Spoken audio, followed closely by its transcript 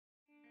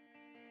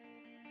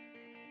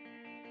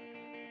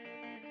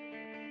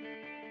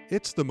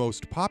It's the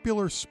most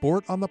popular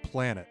sport on the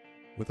planet,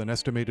 with an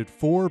estimated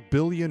 4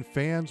 billion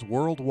fans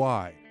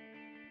worldwide.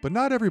 But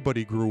not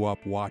everybody grew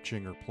up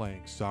watching or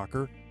playing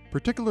soccer,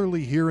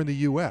 particularly here in the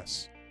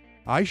U.S.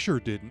 I sure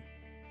didn't.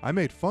 I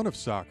made fun of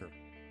soccer,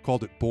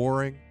 called it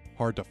boring,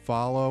 hard to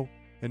follow,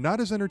 and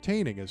not as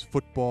entertaining as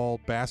football,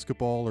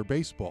 basketball, or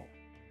baseball.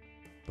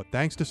 But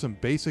thanks to some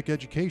basic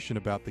education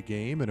about the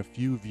game and a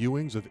few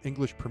viewings of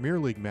English Premier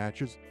League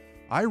matches,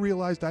 I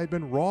realized I'd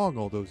been wrong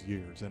all those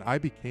years, and I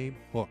became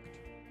hooked.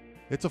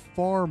 It's a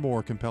far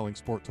more compelling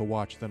sport to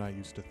watch than I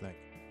used to think.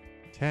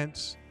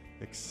 Tense,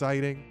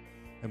 exciting,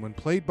 and when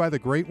played by the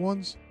great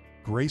ones,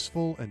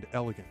 graceful and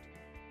elegant.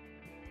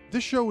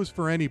 This show is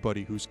for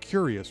anybody who's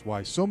curious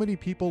why so many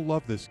people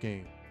love this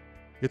game.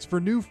 It's for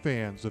new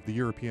fans of the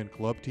European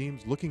club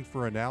teams looking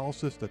for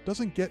analysis that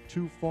doesn't get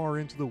too far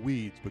into the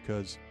weeds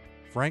because,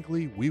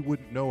 frankly, we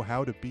wouldn't know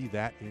how to be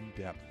that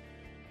in-depth.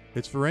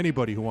 It's for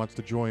anybody who wants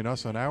to join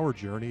us on our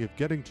journey of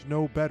getting to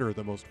know better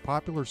the most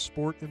popular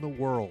sport in the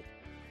world.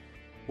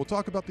 We'll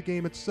talk about the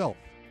game itself,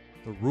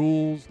 the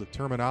rules, the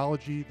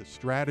terminology, the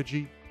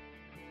strategy,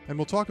 and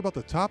we'll talk about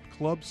the top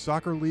club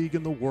soccer league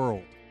in the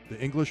world, the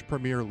English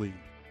Premier League.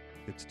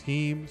 Its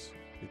teams,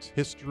 its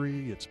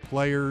history, its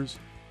players,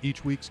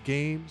 each week's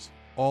games,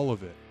 all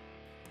of it.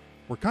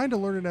 We're kind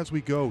of learning as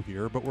we go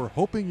here, but we're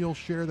hoping you'll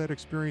share that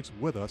experience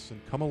with us and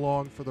come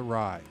along for the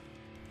ride.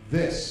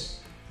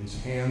 This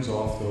is Hands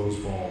Off Those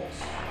Balls.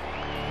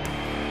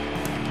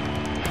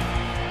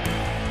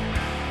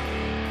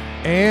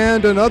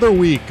 And another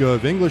week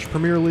of English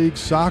Premier League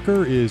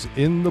soccer is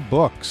in the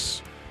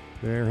books.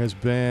 There has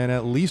been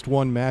at least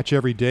one match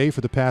every day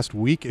for the past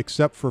week,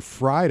 except for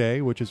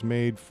Friday, which has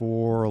made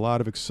for a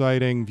lot of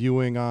exciting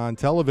viewing on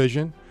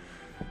television.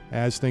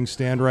 As things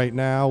stand right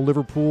now,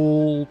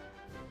 Liverpool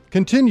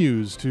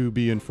continues to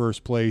be in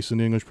first place in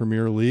the English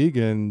Premier League,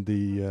 and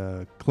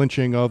the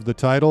clinching of the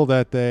title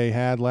that they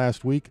had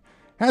last week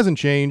hasn't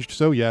changed.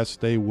 So yes,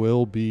 they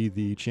will be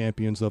the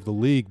champions of the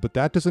league, but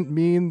that doesn't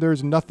mean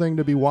there's nothing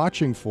to be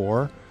watching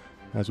for.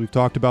 As we've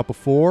talked about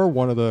before,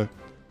 one of the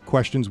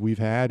questions we've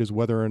had is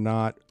whether or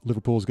not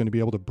Liverpool is going to be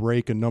able to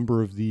break a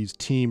number of these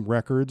team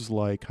records,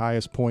 like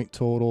highest point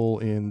total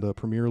in the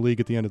Premier League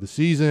at the end of the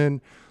season,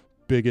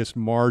 biggest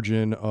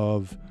margin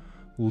of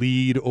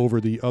lead over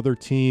the other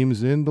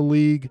teams in the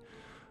league,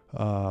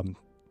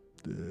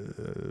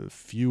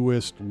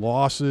 fewest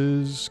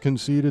losses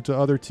conceded to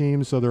other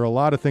teams. So there are a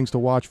lot of things to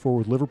watch for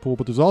with Liverpool,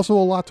 but there's also a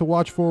lot to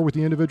watch for with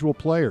the individual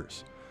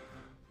players.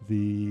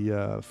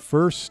 The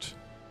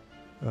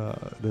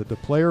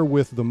player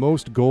with the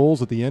most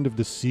goals at the end of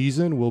the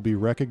season will be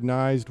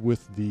recognized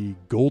with the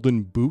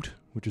Golden Boot,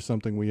 which is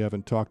something we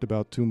haven't talked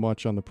about too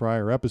much on the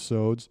prior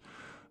episodes.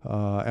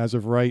 As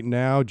of right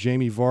now,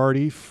 Jamie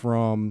Vardy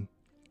from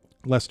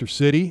Leicester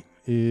City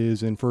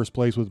is in first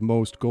place with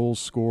most goals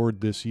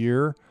scored this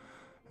year.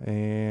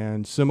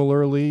 And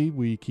similarly,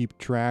 we keep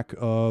track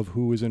of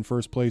who is in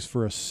first place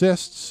for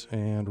assists.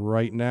 And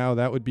right now,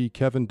 that would be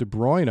Kevin De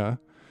Bruyne.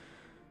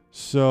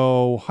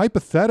 So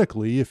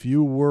hypothetically, if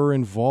you were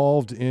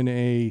involved in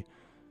a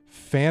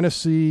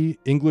fantasy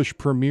English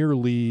Premier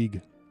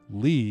League,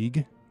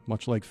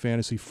 much like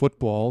fantasy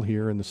football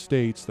here in the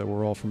States that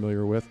we're all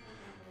familiar with,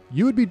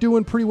 you would be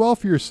doing pretty well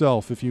for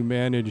yourself if you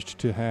managed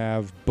to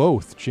have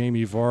both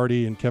Jamie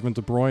Vardy and Kevin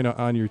De Bruyne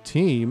on your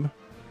team.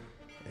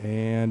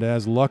 And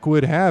as luck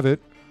would have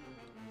it,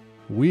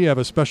 we have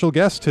a special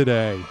guest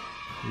today.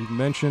 We've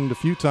mentioned a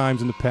few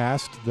times in the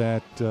past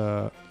that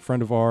a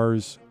friend of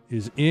ours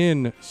is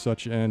in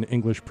such an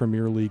English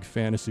Premier League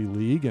fantasy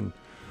league, and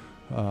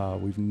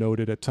we've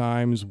noted at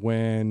times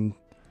when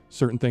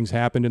certain things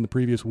happened in the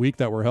previous week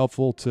that were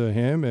helpful to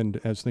him,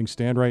 and as things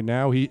stand right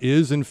now, he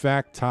is in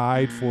fact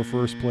tied for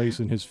first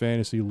place in his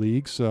fantasy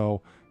league, so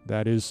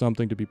that is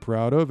something to be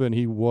proud of, and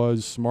he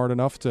was smart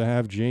enough to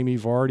have Jamie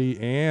Vardy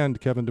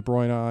and Kevin De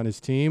Bruyne on his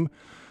team,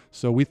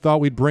 so we thought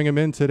we'd bring him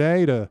in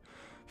today to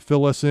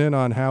fill us in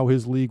on how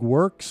his league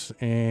works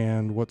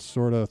and what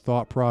sort of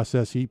thought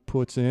process he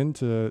puts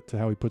into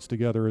how he puts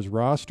together his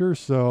roster.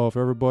 So if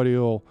everybody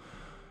will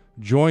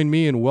join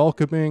me in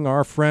welcoming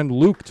our friend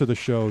Luke to the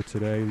show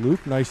today.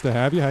 Luke, nice to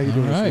have you. How are you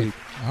doing this week?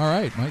 All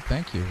right, Mike,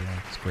 thank you.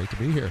 It's great to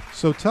be here.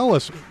 So tell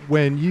us,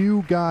 when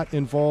you got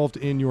involved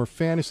in your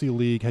fantasy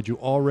league, had you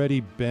already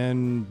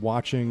been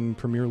watching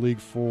Premier League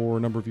for a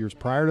number of years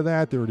prior to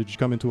that, or did you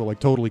come into it like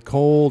totally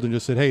cold and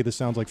just said, hey, this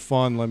sounds like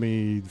fun, let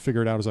me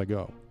figure it out as I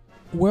go?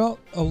 Well,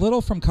 a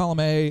little from column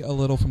A, a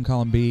little from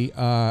column B.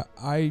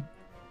 I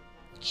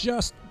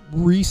just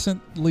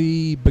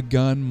recently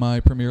begun my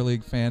Premier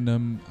League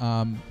fandom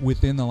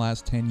within the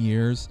last 10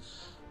 years.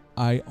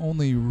 I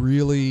only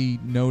really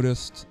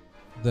noticed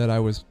that I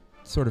was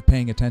sort of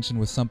paying attention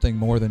with something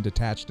more than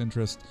detached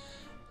interest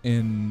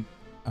in,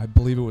 I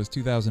believe it was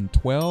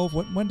 2012.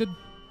 When did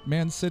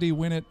Man City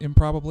win it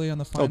improbably on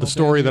the final the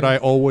story day that I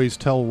always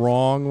tell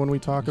wrong when we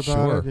talk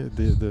about Sure. it.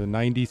 The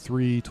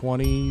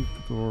 93-20,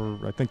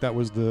 or I think that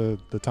was the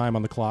time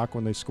on the clock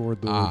when they scored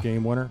the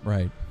game winner.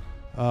 Right.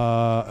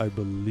 I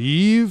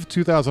believe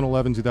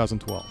 2011,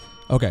 2012.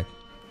 Okay.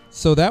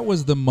 So that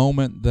was the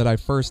moment that I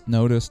first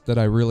noticed that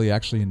I really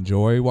actually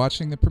enjoy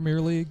watching the Premier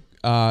League.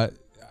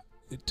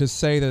 To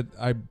say that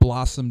I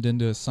blossomed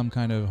into some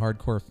kind of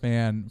hardcore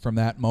fan from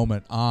that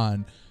moment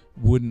on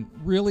wouldn't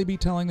really be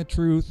telling the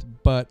truth,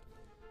 but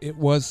it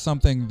was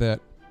something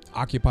that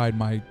occupied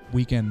my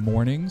weekend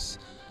mornings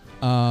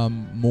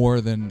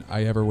more than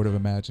I ever would have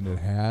imagined it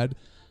had.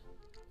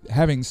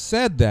 Having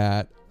said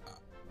that,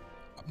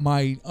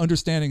 my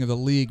understanding of the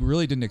league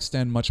really didn't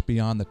extend much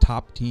beyond the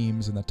top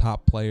teams and the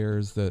top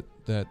players that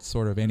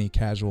sort of any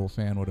casual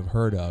fan would have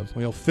heard of.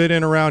 Well, you'll fit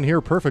in around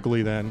here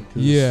perfectly then.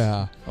 'Cause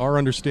yeah. Our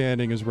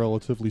understanding is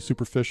relatively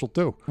superficial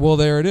too. Well,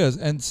 there it is.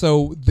 And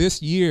so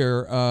this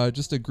year,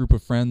 just a group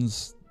of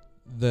friends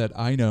that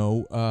I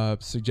know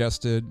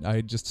suggested,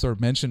 I just sort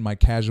of mentioned my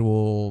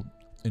casual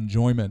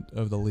enjoyment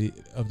of the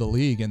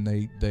league, and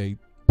they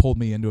pulled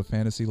me into a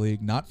fantasy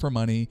league, not for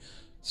money,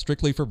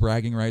 strictly for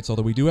bragging rights,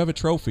 although we do have a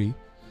trophy,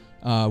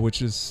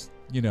 which is,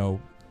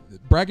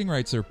 bragging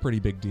rights are a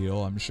pretty big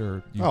deal, I'm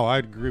sure.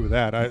 I'd agree with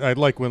that. I'd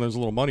like when there's a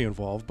little money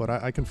involved, but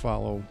I can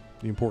follow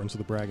the importance of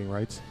the bragging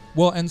rights.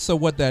 Well, and so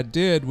what that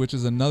did, which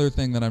is another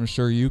thing that I'm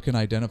sure you can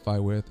identify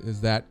with,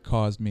 is that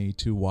caused me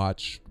to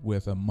watch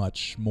with a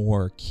much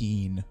more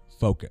keen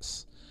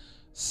focus.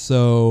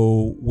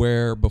 So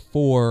where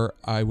before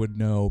I would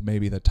know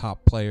maybe the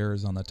top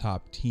players on the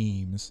top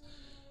teams,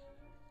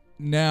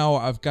 now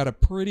I've got a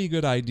pretty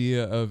good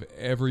idea of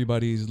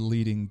everybody's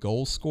leading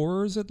goal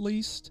scorers at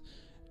least.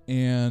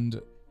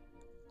 And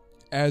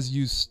as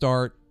you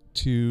start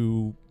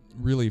to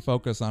really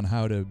focus on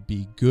how to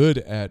be good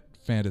at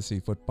fantasy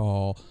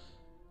football,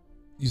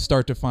 you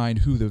start to find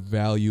who the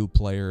value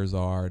players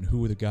are and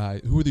who are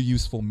the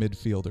useful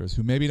midfielders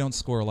who maybe don't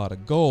score a lot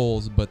of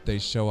goals, but they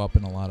show up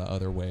in a lot of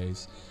other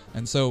ways.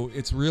 And so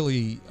it's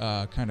really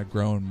kind of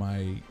grown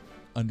my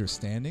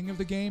understanding of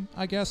the game,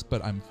 I guess,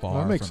 but I'm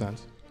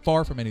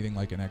far from anything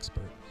like an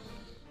expert.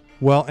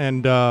 Well,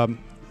 and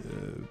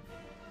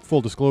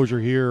full disclosure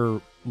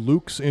here,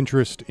 Luke's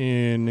interest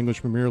in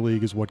English Premier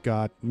League is what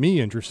got me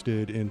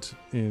interested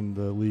in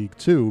the league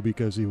too,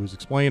 because he was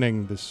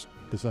explaining this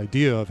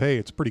idea of, hey,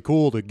 it's pretty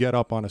cool to get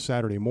up on a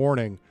Saturday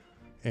morning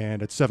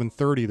and at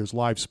 7:30 there's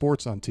live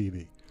sports on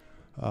TV.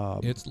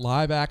 It's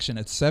live action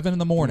at 7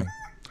 a.m.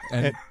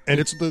 And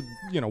it's the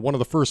one of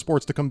the first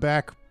sports to come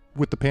back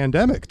with the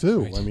pandemic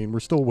too. Right. I mean, we're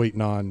still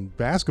waiting on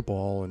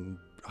basketball and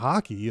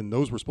hockey, and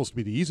those were supposed to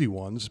be the easy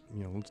ones.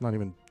 Let's not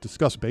even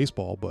discuss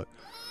baseball, but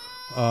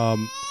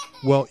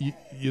well,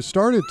 you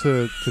started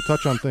to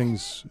touch on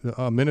things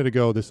a minute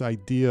ago, this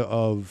idea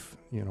of,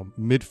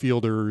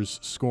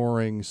 midfielders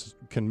scoring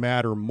can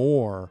matter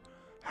more.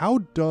 How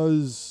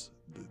does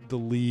the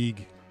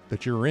league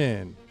that you're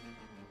in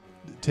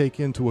take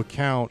into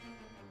account,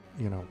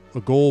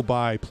 a goal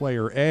by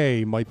player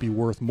A might be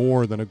worth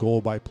more than a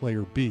goal by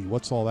player B?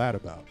 What's all that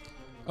about?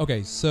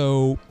 Okay,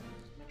 so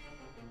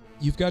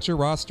you've got your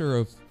roster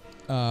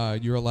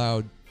of, you're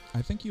allowed,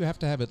 I think you have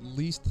to have at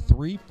least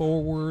 3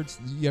 forwards.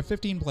 You have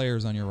 15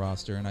 players on your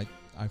roster, and I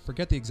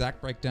forget the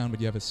exact breakdown, but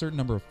you have a certain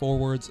number of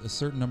forwards, a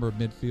certain number of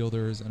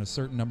midfielders, and a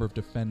certain number of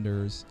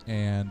defenders,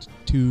 and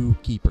 2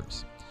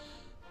 keepers.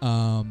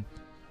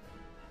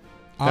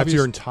 That's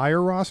your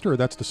entire roster, or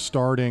that's the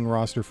starting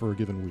roster for a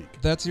given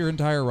week? That's your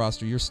entire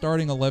roster. You're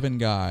starting 11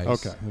 guys.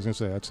 Okay, I was going to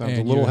say, that sounds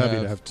a little heavy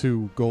to have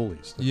 2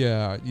 goalies.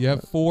 Yeah, you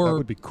have 4. That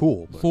would be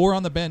cool. 4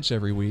 on the bench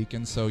every week,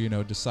 and so,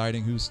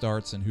 deciding who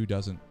starts and who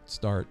doesn't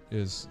start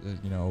is,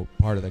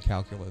 part of the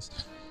calculus.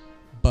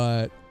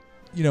 But,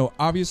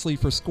 obviously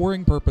for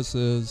scoring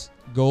purposes,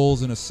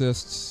 goals and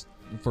assists,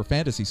 for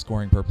fantasy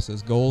scoring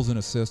purposes, goals and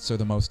assists are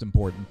the most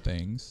important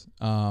things.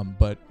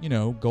 But,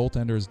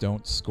 goaltenders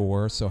don't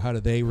score, so how do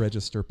they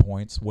register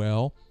points?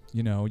 Well,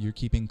 you're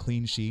keeping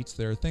clean sheets.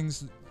 There are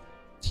things,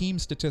 team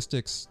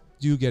statistics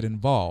do get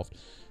involved.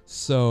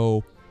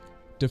 So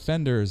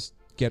defenders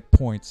get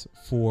points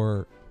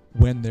for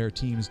when their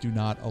teams do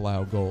not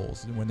allow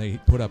goals and when they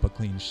put up a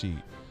clean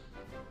sheet.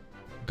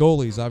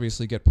 Goalies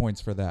obviously get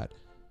points for that.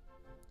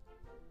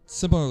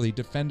 Similarly,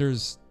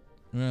 defenders,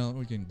 well,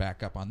 we can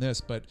back up on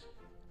this, but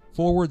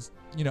forwards,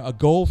 a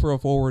goal for a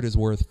forward is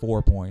worth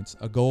 4 points.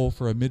 A goal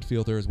for a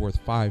midfielder is worth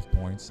 5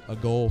 points. A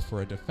goal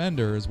for a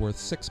defender is worth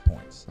 6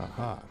 points.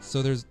 Aha.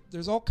 So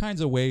there's all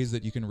kinds of ways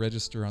that you can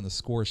register on the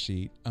score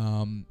sheet.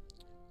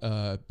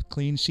 A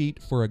clean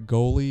sheet for a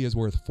goalie is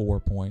worth 4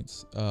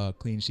 points. A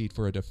clean sheet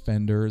for a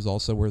defender is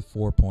also worth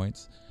 4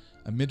 points.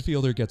 A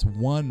midfielder gets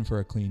 1 for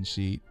a clean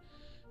sheet,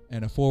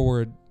 and a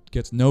forward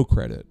gets no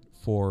credit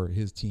for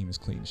his team's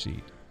clean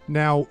sheet.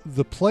 Now,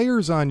 the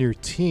players on your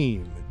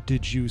team,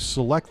 did you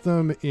select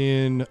them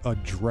in a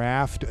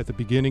draft at the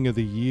beginning of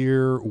the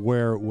year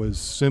where it was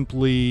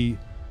simply,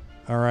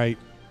 all right,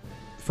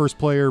 first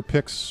player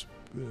picks,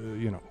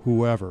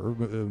 whoever,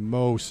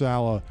 Mo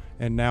Salah,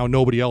 and now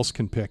nobody else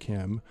can pick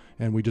him,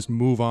 and we just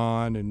move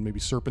on and maybe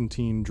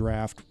serpentine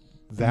draft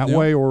that No.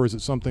 way, or is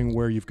it something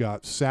where you've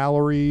got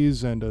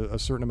salaries and a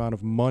certain amount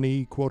of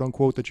money, quote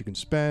unquote, that you can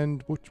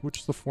spend? Which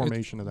is the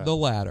formation of that? The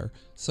latter.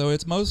 So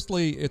it's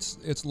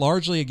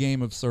largely a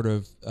game of sort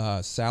of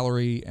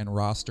salary and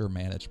roster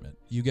management.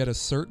 You get a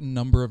certain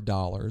number of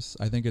dollars.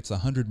 I think it's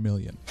 $100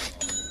 million.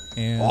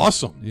 And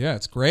Awesome. Yeah,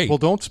 it's great. Well,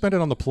 don't spend it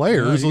on the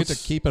players. You get to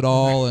keep it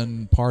all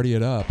and party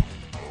it up.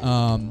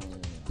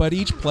 But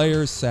each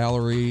player's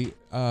salary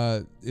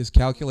is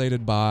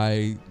calculated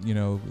by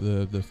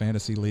the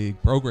fantasy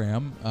league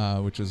program,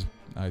 which is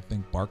I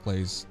think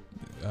Barclays'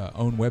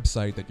 own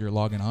website that you're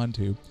logging on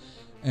to,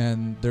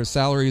 and their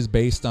salary is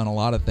based on a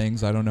lot of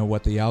things. I don't know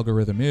what the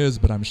algorithm is,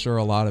 but I'm sure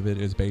a lot of it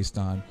is based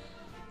on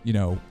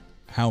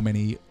how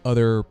many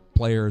other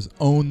players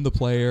own the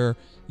player.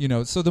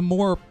 So the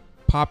more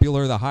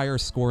popular, the higher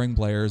scoring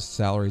players'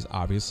 salaries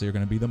obviously are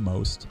going to be the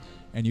most,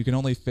 and you can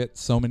only fit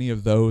so many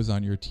of those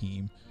on your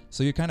team.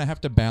 So you kind of have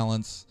to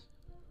balance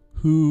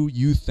who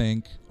you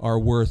think are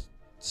worth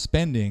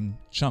spending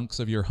chunks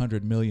of your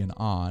 $100 million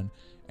on,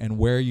 and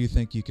where you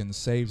think you can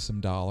save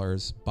some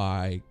dollars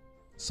by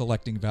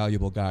selecting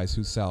valuable guys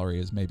whose salary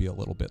is maybe a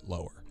little bit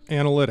lower.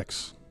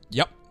 Analytics.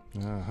 Yep.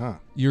 Uh-huh.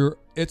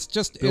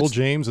 Bill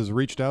James has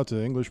reached out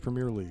to English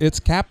Premier League. It's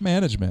cap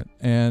management.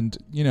 And,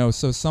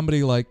 so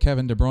somebody like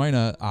Kevin De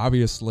Bruyne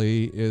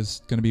obviously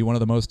is going to be one of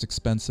the most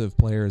expensive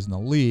players in the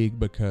league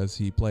because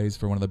he plays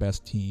for one of the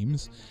best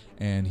teams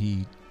and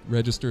he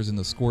registers in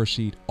the score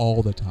sheet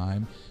all the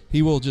time.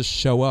 He will just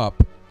show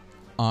up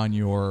on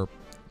your,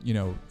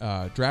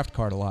 draft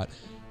card a lot.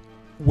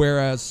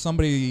 Whereas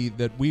somebody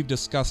that we've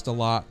discussed a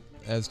lot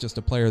as just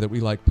a player that we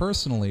like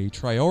personally,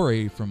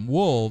 Traore from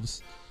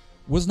Wolves,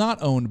 was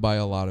not owned by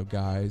a lot of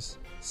guys.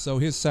 So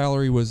his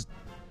salary was,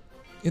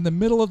 in the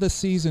middle of the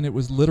season, it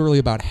was literally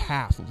about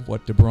half of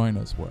what De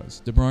Bruyne's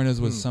was. De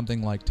Bruyne's was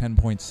something like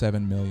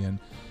 10.7 million,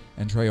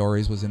 and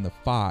Traore's was in the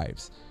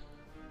fives.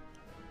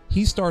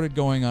 He started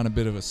going on a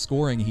bit of a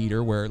scoring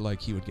heater where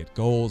he would get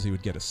goals, he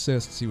would get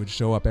assists, he would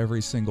show up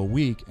every single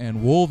week.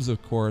 And Wolves,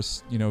 of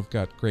course, have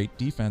got great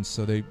defense,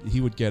 so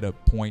he would get a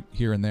point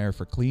here and there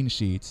for clean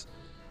sheets.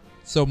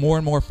 So more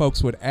and more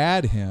folks would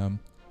add him.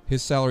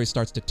 His salary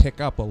starts to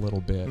tick up a little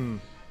bit.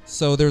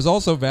 So there's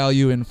also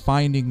value in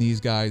finding these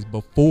guys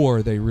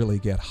before they really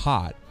get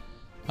hot,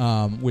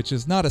 which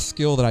is not a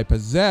skill that I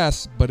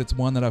possess, but it's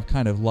one that I've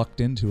kind of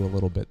lucked into a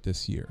little bit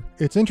this year.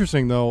 It's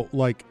interesting, though.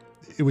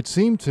 It would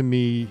seem to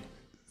me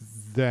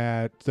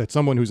that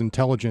someone who's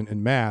intelligent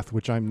in math,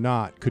 which I'm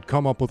not, could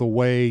come up with a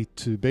way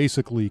to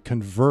basically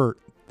convert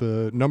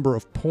the number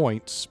of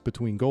points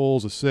between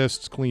goals,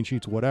 assists, clean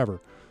sheets, whatever,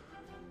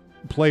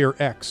 player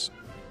X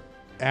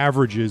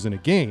averages in a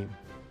game,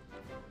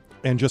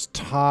 and just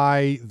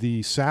tie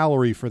the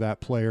salary for that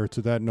player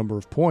to that number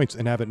of points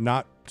and have it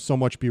not so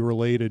much be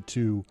related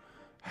to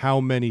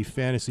how many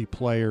fantasy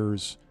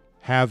players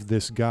have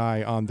this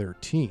guy on their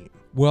team.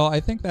 Well, I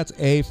think that's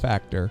a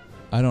factor.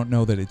 I don't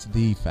know that it's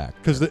the factor.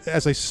 Because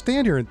as I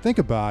stand here and think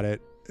about it,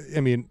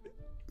 I mean,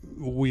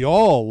 we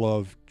all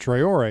love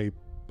Traore.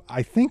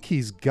 I think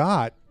he's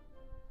got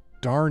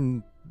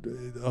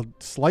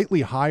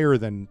slightly higher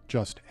than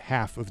just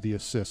half of the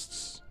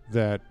assists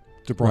that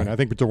De Bruyne. Right. I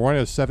think De Bruyne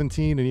has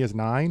 17 and he has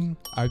 9.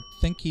 I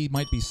think he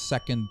might be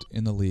second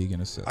in the league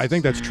in assists. I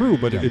think that's true,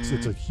 but Yeah.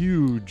 it's a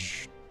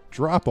huge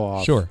drop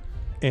off. Sure.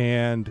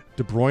 And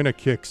De Bruyne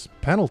kicks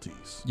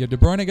penalties. Yeah, De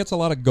Bruyne gets a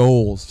lot of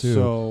goals too.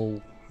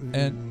 So,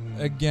 and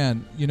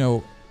again,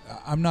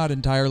 I'm not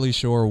entirely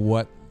sure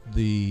what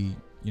the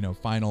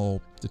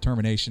final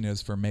determination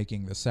is for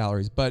making the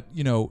salaries, but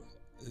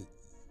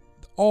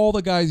all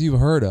the guys you've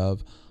heard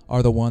of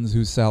are the ones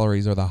whose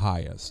salaries are the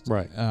highest.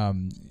 Right.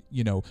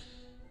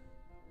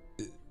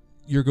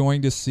 You're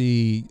going to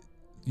see,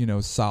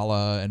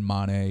 Salah and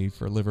Mane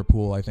for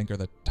Liverpool, I think, are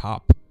the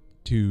top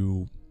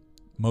two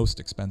most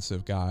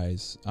expensive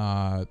guys.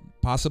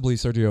 Possibly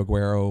Sergio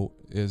Aguero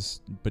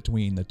is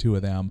between the two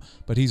of them,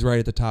 but he's right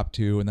at the top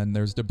two. And then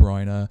there's De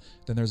Bruyne,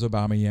 then there's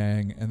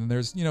Aubameyang, and then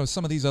there's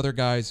some of these other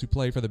guys who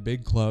play for the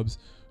big clubs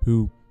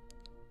who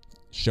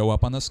show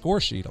up on the score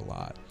sheet a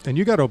lot. And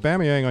you got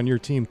Aubameyang on your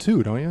team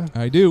too, don't you?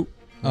 I do.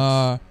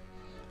 Well,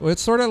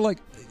 it's sort of like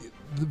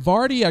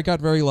Vardy I got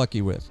very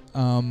lucky with.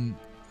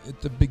 At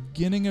the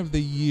beginning of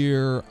the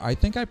year, I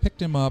think I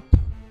picked him up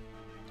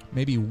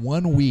maybe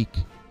 1 week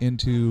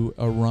into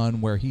a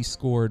run where he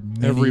scored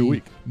every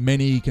week,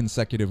 many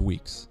consecutive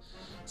weeks.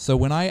 So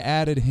when I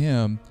added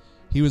him,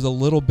 he was a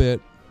little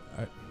bit,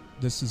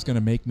 this is going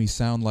to make me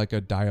sound like a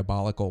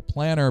diabolical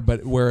planner,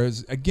 but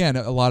whereas, again,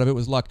 a lot of it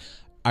was luck.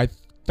 I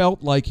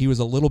felt like he was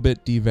a little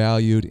bit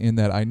devalued in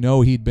that I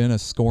know he'd been a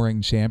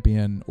scoring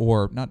champion,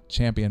 or not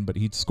champion, but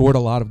he'd scored a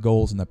lot of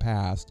goals in the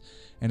past,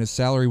 and his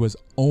salary was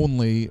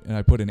only, and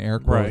I put in air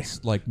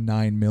quotes, like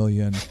 $9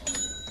 million,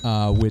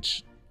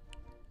 which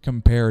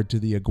compared to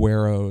the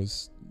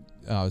Agueros,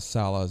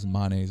 Salahs,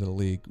 Manes of the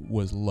league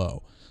was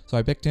low. So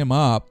I picked him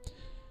up,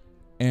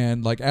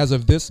 and as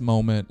of this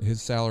moment,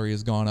 his salary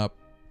has gone up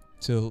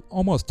to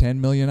almost $10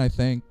 million, I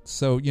think.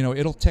 So,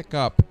 it'll tick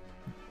up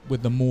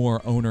with the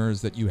more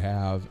owners that you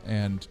have,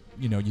 and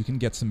you can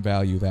get some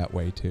value that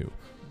way too.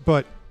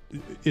 But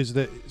is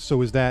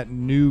that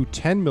new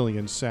 10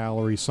 million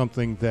salary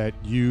something that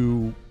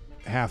you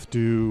have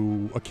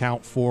to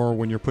account for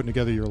when you're putting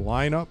together your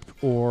lineup,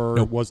 or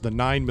Nope. was the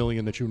 9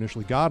 million that you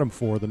initially got him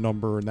for the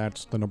number, and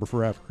that's the number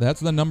forever? That's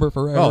the number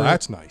forever. Oh,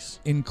 that's nice.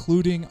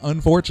 Including,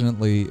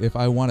 unfortunately, if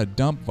I want to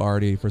dump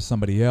Vardy for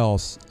somebody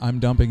else, I'm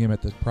dumping him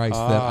at the price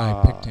that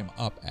I picked him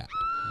up at.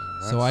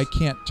 So I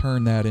can't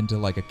turn that into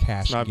like a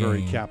cash It's not gain.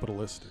 very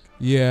capitalistic.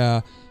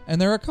 Yeah, and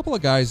there are a couple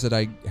of guys that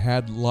I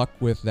had luck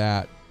with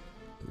that,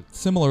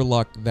 similar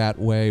luck that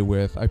way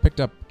with. I picked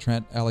up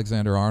Trent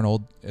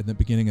Alexander-Arnold at the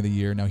beginning of the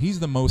year. Now, he's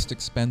the most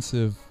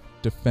expensive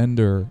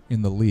defender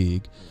in the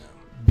league,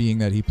 being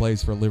that he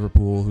plays for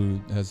Liverpool, who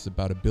has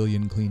about 1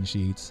 billion clean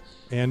sheets.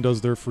 And does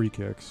their free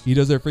kicks. He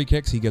does their free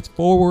kicks. He gets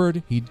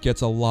forward. He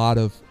gets a lot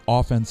of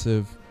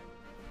offensive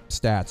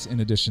stats in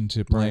addition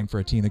to playing for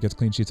a team that gets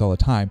clean sheets all the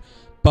time.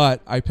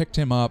 But I picked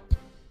him up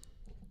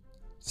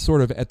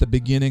sort of at the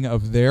beginning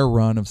of their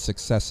run of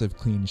successive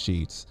clean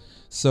sheets.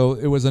 So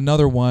it was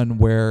another one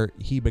where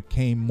he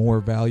became more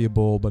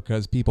valuable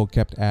because people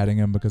kept adding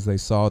him because they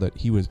saw that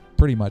he was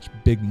pretty much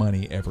big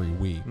money every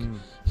week.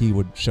 He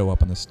would show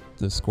up on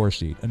the score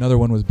sheet. Another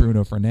one was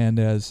Bruno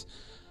Fernandes.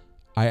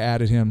 I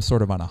added him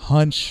sort of on a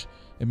hunch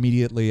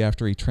immediately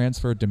after he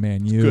transferred to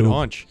Man U. Good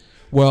hunch.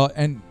 Well,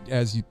 and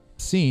as you've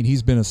seen,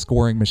 he's been a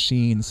scoring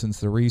machine since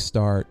the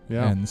restart.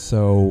 Yeah. And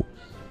so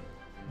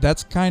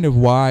that's kind of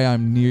why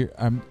I'm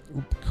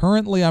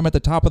at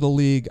the top of the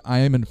league. I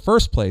am in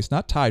first place,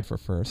 not tied for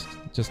first.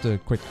 Just a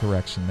quick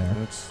correction there.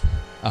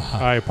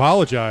 I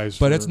apologize.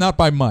 But it's not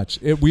by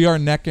much. We are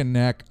neck and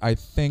neck. I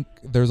think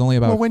there's only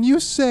about... Well, when you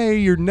say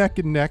you're neck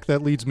and neck,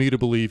 that leads me to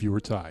believe you were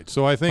tied.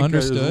 So I think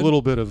there's a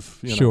little bit of...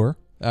 Sure.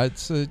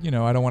 It's I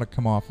don't want to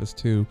come off as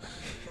too,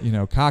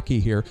 cocky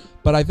here.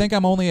 But I think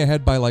I'm only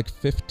ahead by like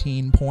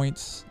 15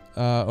 points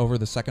over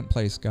the second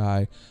place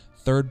guy.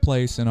 Third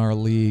place in our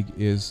league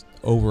is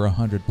over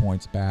 100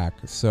 points back.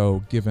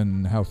 So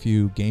given how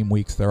few game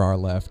weeks there are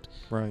left,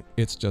 right,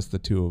 it's just the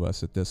two of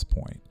us at this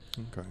point.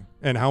 Okay.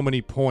 And how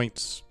many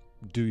points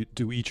do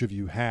each of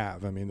you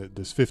have? I mean,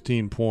 this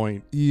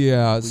 15-point.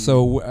 Yeah.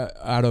 So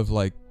out of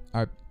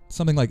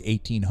something like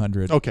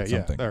 1,800. Okay.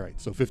 Something. Yeah. All right.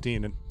 So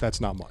 15, and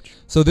that's not much.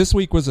 So this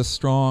week was a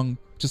strong.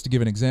 Just to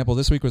give an example,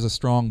 this week was a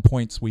strong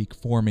points week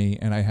for me,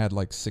 and I had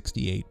like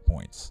 68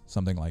 points,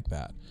 something like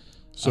that.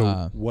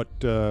 So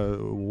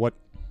what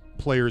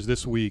players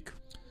this week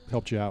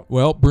helped you out?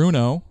 Well,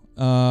 Bruno,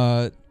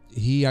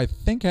 he I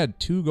think had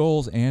 2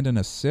 goals and an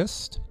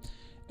assist,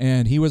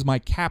 and he was my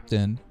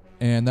captain.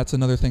 And that's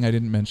another thing I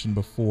didn't mention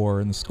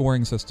before in the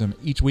scoring system.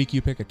 Each week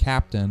you pick a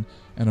captain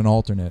and an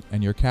alternate,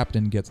 and your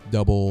captain gets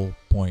double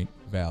point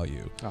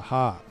value.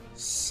 Aha.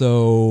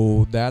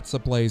 So that's a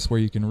place where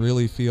you can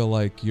really feel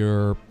like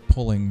you're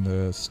pulling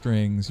the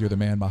strings. You're the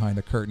man behind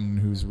the curtain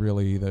who's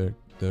really the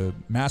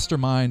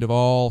mastermind of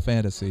all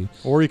fantasy.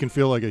 Or you can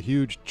feel like a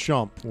huge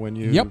chump when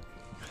you... Yep,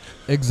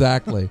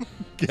 exactly.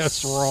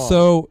 Guess wrong.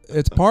 So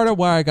it's part of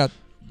why I got,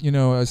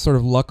 I sort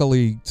of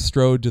luckily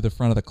strode to the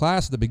front of the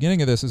class at the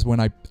beginning of this is when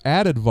I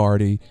added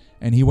Vardy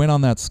and he went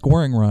on that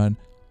scoring run.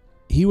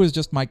 He was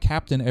just my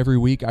captain every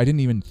week. I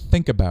didn't even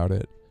think about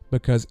it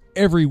because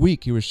every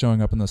week he was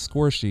showing up in the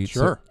score sheet.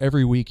 Sure. So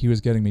every week he was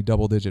getting me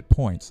double-digit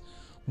points.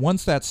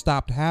 Once that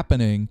stopped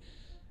happening,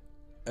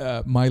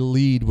 my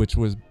lead, which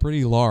was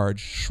pretty large,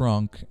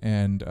 shrunk,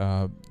 and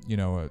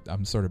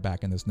I'm sort of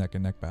back in this neck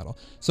and neck battle.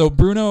 So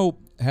Bruno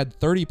had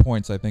 30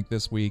 points, I think,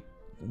 this week.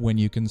 When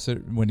you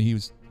consider when he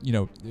was,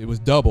 it was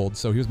doubled.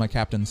 So he was my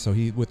captain. So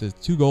he with his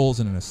 2 goals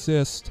and an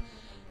assist,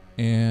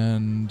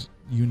 and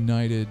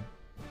United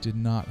did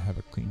not have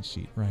a clean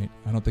sheet, right?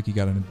 I don't think he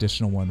got an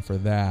additional one for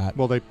that.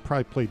 Well, they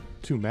probably played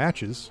 2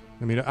 matches.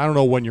 I mean, I don't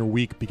know when your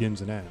week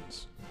begins and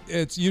ends.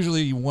 It's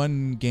usually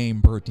 1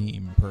 game per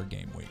team per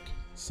game week.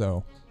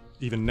 So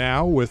even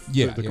now with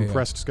the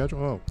compressed schedule?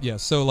 Oh. Yeah,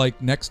 so like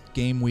next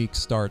game week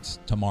starts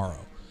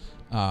tomorrow.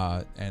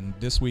 And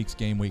this week's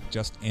game week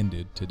just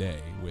ended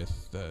today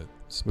with the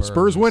Spurs. The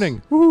Spurs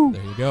winning. Woo!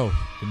 There you go.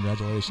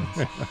 Congratulations.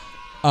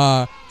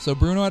 So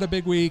Bruno had a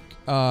big week.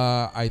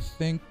 I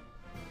think,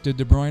 did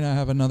De Bruyne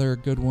have another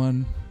good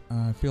one?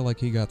 I feel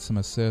like he got some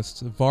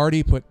assists.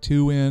 Vardy put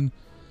 2 in,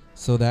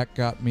 so that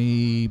got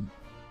me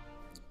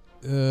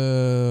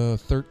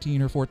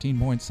 13 or 14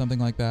 points, something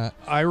like that.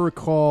 I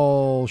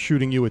recall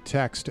shooting you a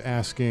text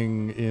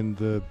asking in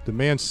the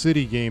Man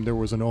City game there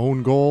was an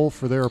own goal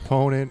for their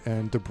opponent,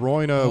 and De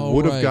Bruyne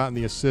would have gotten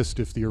the assist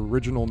if the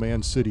original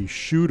Man City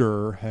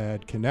shooter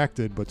had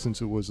connected, but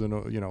since it was it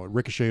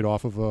ricocheted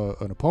off of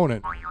an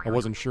opponent, I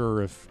wasn't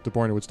sure if De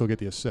Bruyne would still get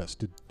the assist.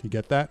 Did he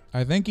get that?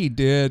 I think he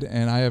did,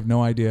 and I have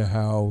no idea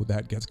how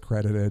that gets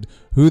credited.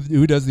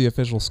 Who does the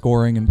official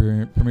scoring in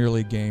Premier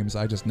League games?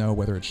 I just know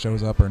whether it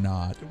shows up or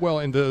not. Well,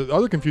 and the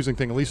other confusing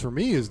thing, at least for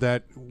me, is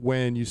that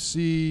when you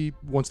see,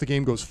 once the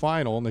game goes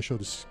final and they show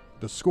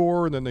the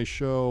score and then they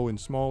show in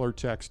smaller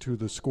text who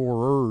the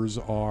scorers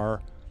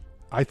are,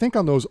 I think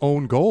on those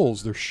own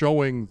goals, they're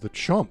showing the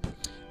chump.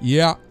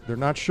 Yeah, They're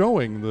not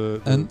showing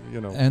the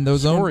and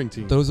those scoring own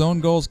team. those own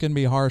goals can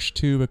be harsh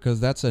too, because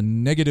that's a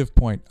negative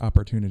point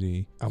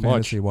opportunity How much?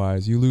 fantasy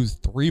wise. You lose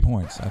 3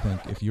 points, I think,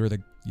 if you're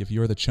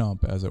the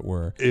chump, as it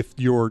were. If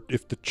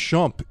the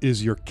chump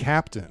is your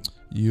captain.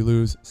 You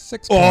lose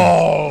 6 points.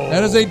 Oh,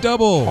 That is a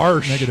double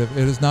harsh. negative.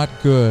 It is not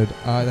good.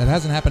 That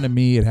hasn't happened to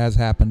me. It has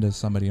happened to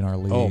somebody in our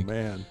league. Oh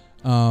man.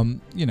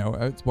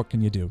 What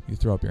can you do? You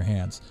throw up your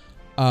hands.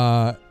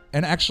 And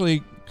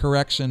actually,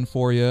 correction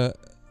for you,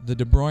 the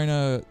De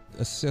Bruyne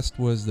assist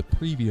was the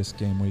previous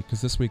game week,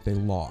 because this week they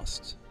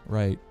lost,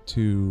 right,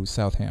 to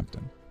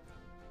Southampton.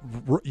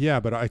 Yeah,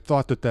 but I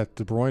thought that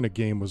De Bruyne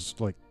game was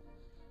like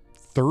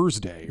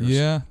Thursday.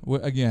 Yeah,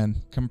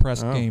 again,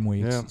 compressed game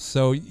weeks. Yeah.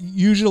 So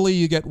usually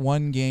you get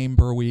one game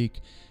per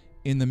week.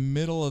 In the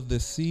middle of the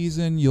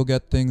season, you'll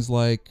get things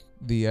like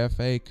the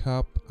FA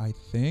Cup, I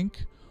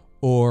think,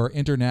 or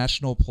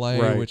international play,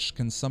 Right. which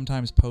can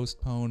sometimes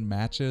postpone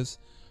matches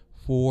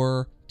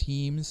for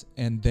teams,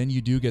 and then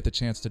you do get the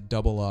chance to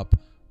double up,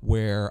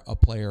 where a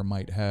player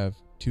might have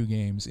 2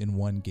 games in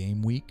one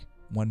game week,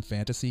 one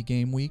fantasy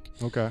game week.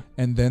 Okay.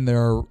 And then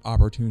there are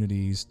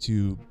opportunities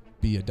to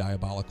be a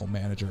diabolical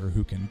manager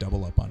who can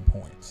double up on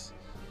points.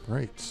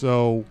 Right.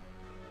 So,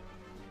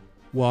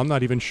 well, I'm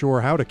not even sure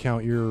how to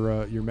count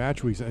your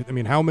match weeks. I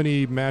mean, how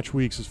many match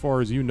weeks, as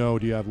far as you know,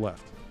 do you have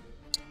left?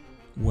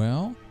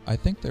 Well, I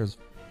think there's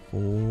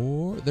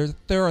 4.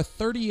 There are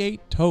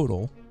 38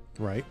 total.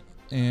 Right.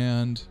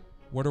 And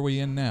what are we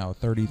in now?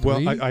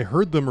 33? Well, I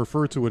heard them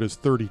refer to it as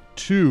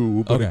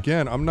 32, but Okay.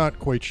 again, I'm not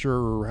quite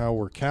sure how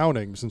we're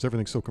counting since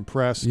everything's so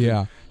compressed. Yeah.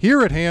 And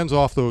here at Hands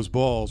Off Those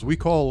Balls, we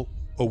call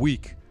a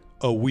week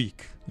a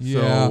week.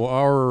 Yeah. So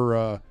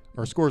our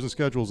scores and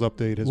schedules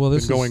update has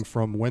been going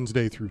from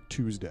Wednesday through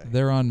Tuesday.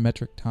 They're on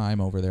metric time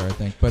over there, I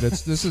think. But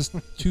this is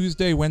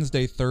Tuesday,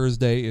 Wednesday,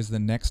 Thursday is the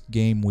next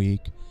game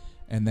week.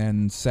 And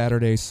then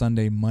Saturday,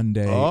 Sunday,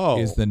 Monday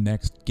is the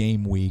next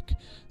game week.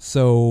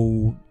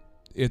 So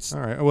it's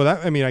all right. Well,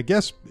 I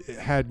guess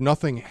had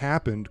nothing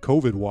happened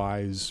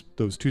COVID-wise,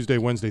 those Tuesday,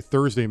 Wednesday,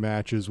 Thursday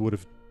matches would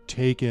have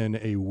taken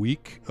a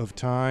week of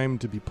time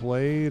to be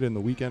played, and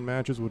the weekend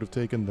matches would have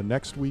taken the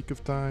next week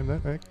of time.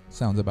 That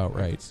sounds about I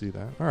right. can see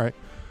that. All right.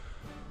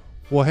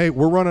 Well, hey,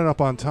 we're running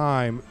up on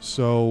time,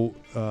 so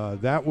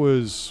that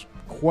was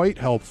quite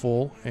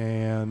helpful.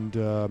 And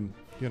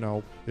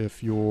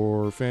if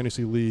your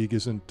fantasy league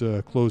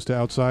isn't closed to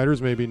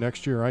outsiders, maybe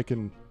next year I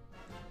can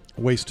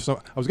waste some.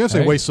 I was going to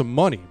say waste some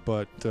money,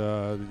 but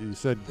you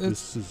said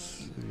this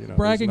is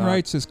bragging not,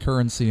 rights is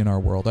currency in our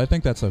world. I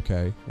think that's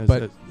okay.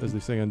 As they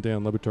say on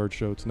Dan Le Batard's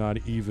show, it's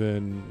not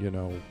even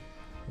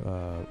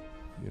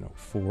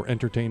for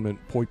entertainment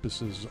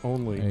purposes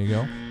only. There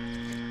you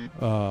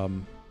go.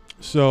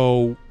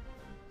 So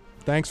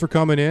thanks for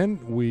coming in.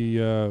 We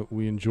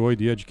enjoyed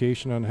the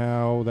education on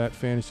how that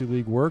fantasy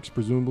league works.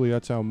 Presumably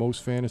that's how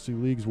most fantasy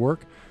leagues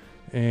work.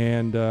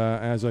 And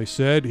as I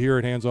said, here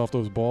at Hands Off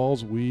Those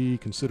Balls, we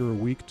consider a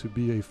week to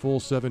be a full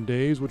 7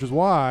 days, which is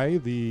why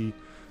the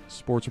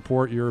sports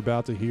report you're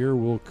about to hear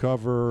will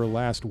cover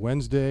last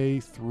Wednesday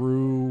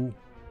through,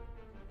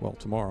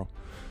 tomorrow.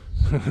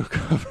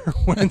 Cover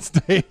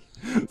Wednesday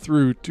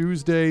through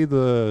Tuesday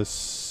the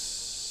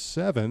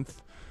 7th.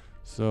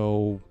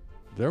 So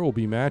there will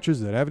be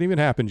matches that haven't even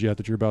happened yet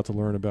that you're about to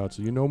learn about.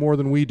 So you know more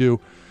than we do.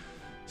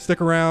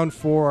 Stick around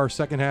for our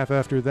second half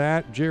after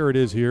that. Jared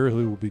is here,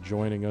 who will be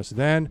joining us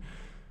then.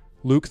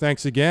 Luke,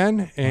 thanks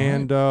again,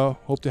 and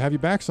hope to have you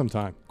back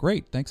sometime.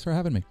 Great. Thanks for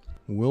having me.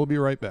 We'll be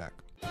right back.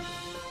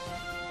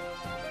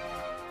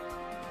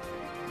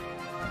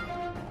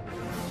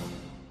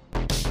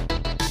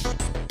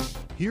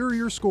 Here are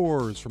your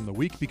scores from the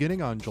week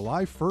beginning on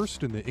July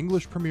 1st in the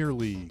English Premier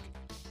League.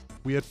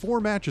 We had 4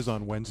 matches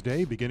on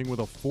Wednesday, beginning with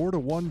a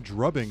 4-1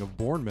 drubbing of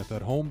Bournemouth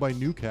at home by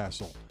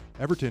Newcastle.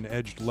 Everton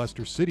edged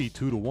Leicester City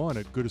 2-1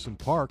 at Goodison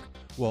Park,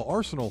 while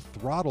Arsenal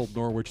throttled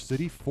Norwich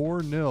City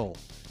 4-0.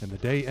 And the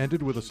day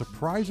ended with a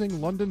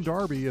surprising London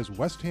derby as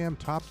West Ham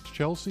topped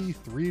Chelsea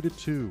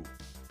 3-2.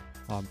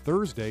 On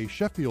Thursday,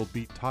 Sheffield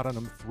beat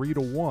Tottenham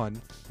 3-1,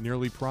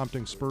 nearly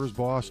prompting Spurs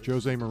boss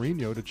Jose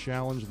Mourinho to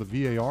challenge the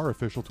VAR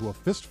official to a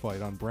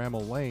fistfight on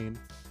Bramall Lane.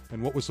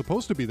 And what was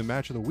supposed to be the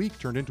match of the week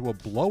turned into a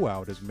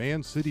blowout as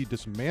Man City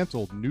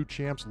dismantled new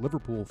champs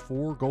Liverpool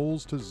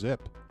 4-0.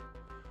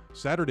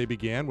 Saturday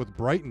began with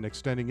Brighton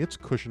extending its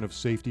cushion of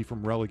safety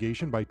from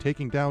relegation by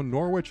taking down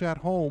Norwich at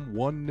home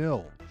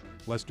 1-0.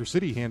 Leicester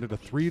City handed a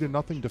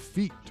 3-0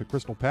 defeat to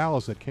Crystal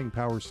Palace at King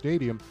Power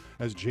Stadium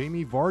as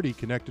Jamie Vardy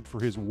connected for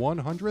his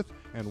 100th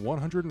and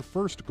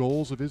 101st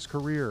goals of his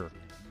career.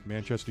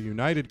 Manchester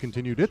United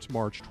continued its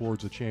march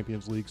towards the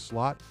Champions League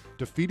slot,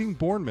 defeating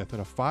Bournemouth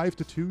in a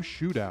 5-2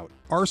 shootout.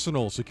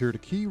 Arsenal secured a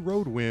key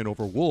road win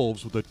over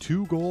Wolves with a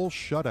 2-goal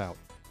shutout,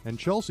 and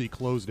Chelsea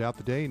closed out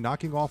the day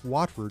knocking off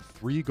Watford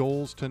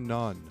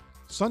 3-0.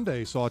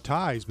 Sunday saw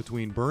ties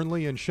between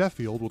Burnley and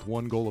Sheffield with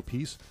 1 goal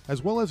apiece,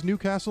 as well as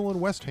Newcastle and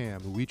West Ham,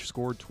 who each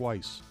scored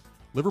twice.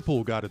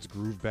 Liverpool got its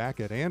groove back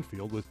at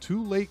Anfield with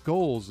 2 late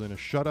goals and a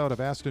shutout of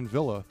Aston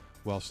Villa,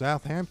 while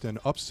Southampton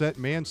upset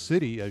Man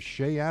City as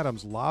Shea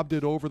Adams lobbed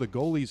it over the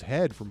goalie's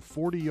head from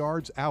 40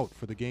 yards out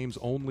for the game's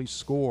only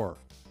score.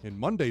 In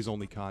Monday's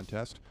only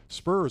contest,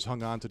 Spurs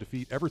hung on to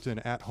defeat Everton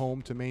at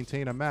home to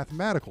maintain a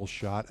mathematical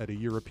shot at a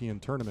European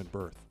tournament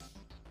berth.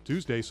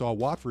 Tuesday saw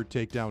Watford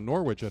take down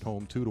Norwich at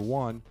home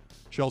 2-1.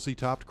 Chelsea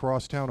topped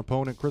crosstown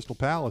opponent Crystal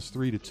Palace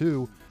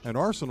 3-2, and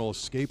Arsenal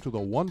escaped with a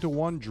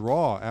 1-1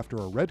 draw after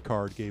a red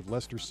card gave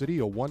Leicester City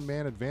a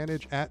one-man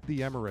advantage at the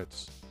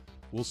Emirates.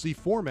 We'll see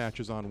 4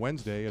 matches on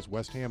Wednesday as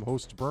West Ham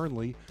hosts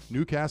Burnley,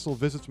 Newcastle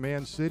visits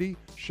Man City,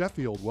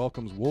 Sheffield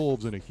welcomes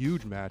Wolves in a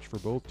huge match for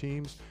both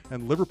teams,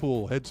 and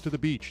Liverpool heads to the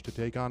beach to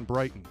take on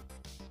Brighton.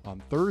 On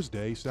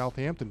Thursday,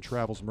 Southampton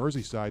travels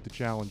Merseyside to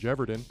challenge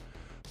Everton.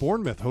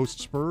 Bournemouth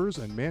hosts Spurs,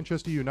 and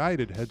Manchester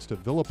United heads to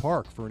Villa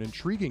Park for an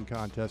intriguing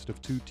contest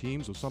of 2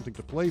 teams with something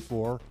to play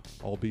for,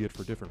 albeit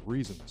for different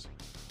reasons.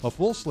 A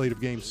full slate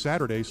of games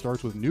Saturday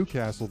starts with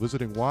Newcastle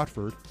visiting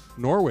Watford.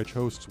 Norwich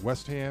hosts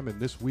West Ham in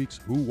this week's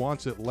Who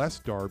Wants It Less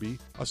derby.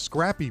 A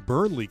scrappy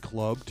Burnley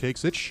club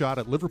takes its shot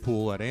at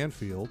Liverpool at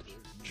Anfield.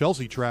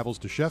 Chelsea travels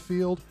to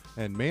Sheffield,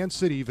 and Man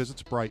City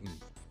visits Brighton.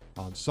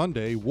 On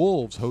Sunday,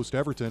 Wolves host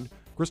Everton.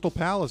 Crystal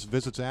Palace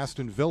visits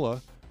Aston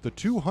Villa. The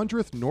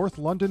 200th North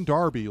London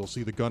derby will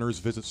see the Gunners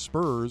visit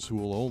Spurs, who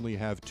will only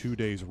have 2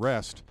 days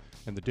rest.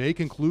 And the day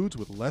concludes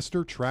with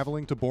Leicester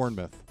traveling to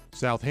Bournemouth.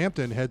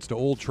 Southampton heads to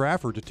Old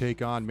Trafford to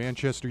take on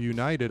Manchester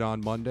United on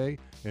Monday,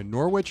 and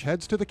Norwich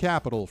heads to the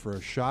capital for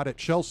a shot at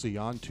Chelsea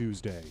on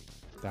Tuesday.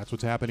 That's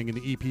what's happening in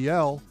the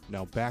EPL.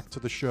 Now back to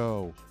the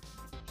show.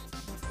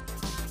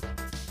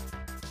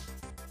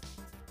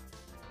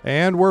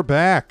 And we're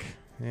back.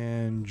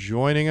 And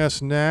joining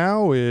us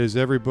now is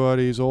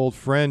everybody's old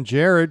friend,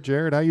 Jared.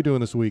 Jared, how you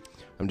doing this week?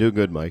 I'm doing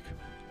good, Mike.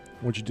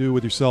 What'd you do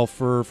with yourself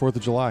for 4th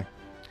of July?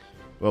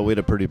 Well, we had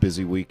a pretty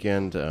busy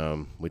weekend.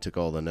 We took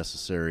all the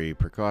necessary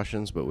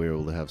precautions, but we were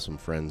able to have some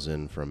friends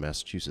in from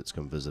Massachusetts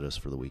come visit us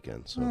for the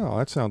weekend. So Oh,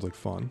 that sounds like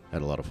fun.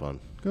 had a lot of fun.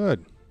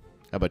 Good.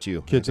 How about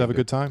you? Kids have a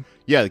good time?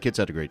 Yeah, the kids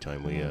had a great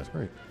time. We That's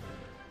great.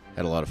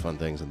 had a lot of fun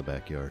things in the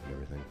backyard and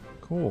everything.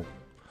 Cool.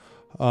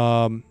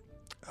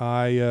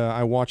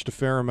 I watched a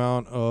fair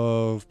amount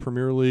of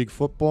Premier League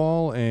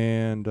football,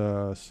 and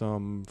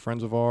some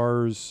friends of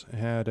ours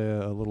had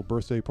a little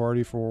birthday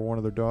party for one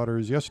of their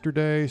daughters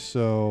yesterday,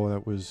 so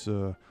that was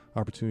an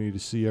opportunity to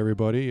see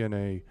everybody in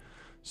a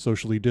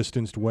socially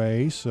distanced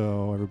way,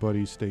 so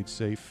everybody stayed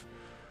safe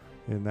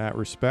in that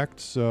respect.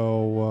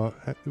 So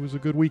it was a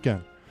good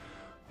weekend.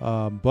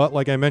 But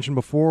like I mentioned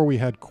before, we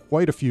had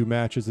quite a few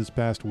matches this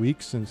past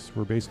week since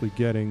we're basically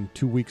getting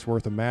 2 weeks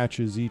worth of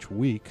matches each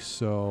week.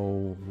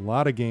 So a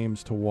lot of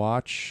games to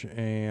watch,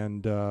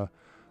 and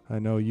I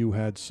know you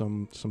had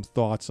some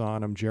thoughts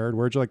on them. Jared,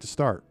 where'd you like to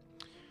start?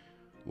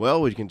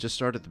 Well, we can just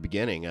start at the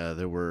beginning.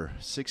 There were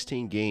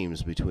 16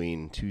 games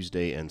between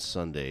Tuesday and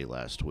Sunday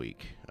last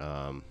week.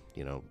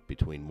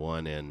 Between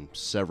 1 and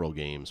several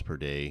games per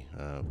day,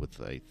 with,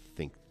 I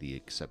think, the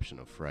exception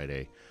of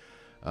Friday.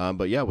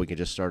 But yeah, we can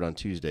just start on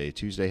Tuesday.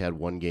 Tuesday had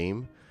 1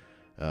 game,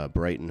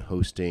 Brighton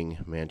hosting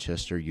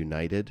Manchester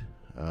United.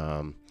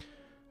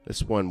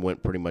 This one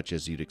went pretty much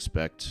as you'd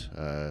expect.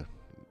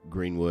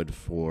 Greenwood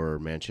for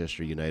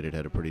Manchester United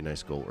had a pretty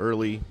nice goal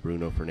early.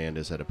 Bruno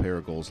Fernandes had a pair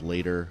of goals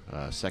later.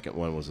 Second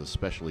one was a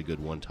especially good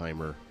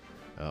one-timer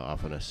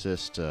off an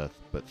assist,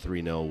 but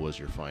 3-0 was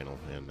your final,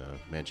 and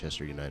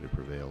Manchester United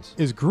prevails.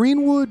 Is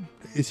Greenwood,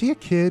 is he a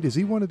kid? Is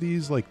he one of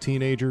these like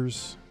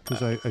teenagers?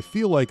 Because I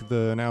feel like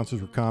the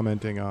announcers were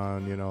commenting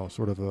on,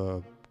 sort of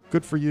a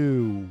good for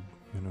you,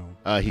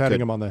 patting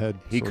him on the head.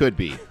 He could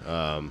be.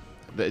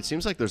 It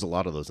seems like there's a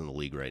lot of those in the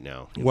league right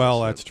now.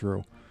 Well, that's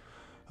true.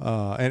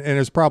 And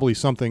it's probably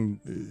something,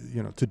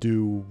 to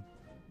do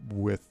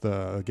with,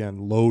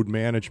 again, load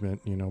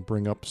management,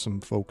 bring up some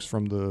folks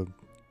from the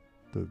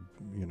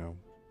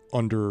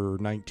under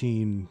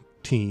 19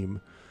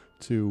 team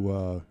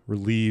to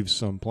relieve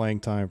some playing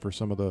time for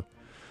some of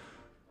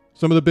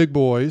the big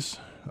boys.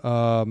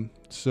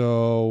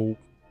 So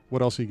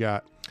what else you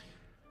got?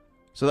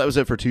 So that was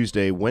it for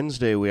Tuesday.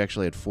 Wednesday, we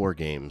actually had 4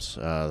 games.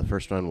 The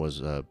first one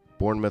was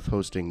Bournemouth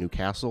hosting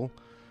Newcastle.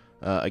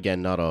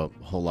 Again, not a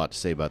whole lot to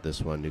say about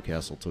this one.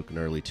 Newcastle took an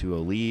early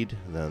 2-0 lead,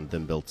 and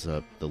then built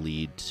up the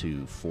lead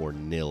to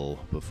 4-0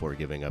 before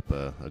giving up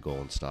a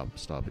goal in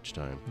stoppage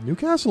time.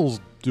 Newcastle's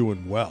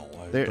doing well.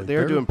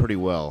 They're doing pretty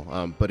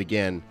well, but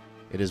again,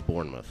 it is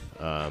Bournemouth.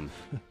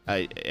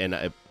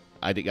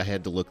 I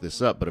had to look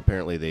this up, but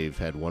apparently they've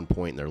had 1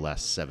 point in their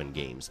last 7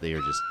 games. They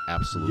are just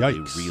absolutely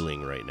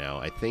reeling right now.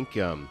 I think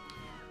when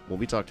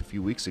we talked a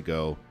few weeks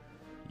ago,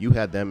 you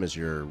had them as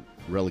your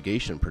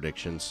relegation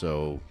prediction,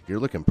 so you're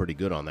looking pretty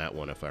good on that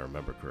one, if I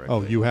remember correctly.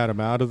 Oh, you had them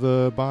out of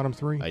the bottom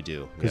 3? I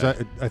do. Because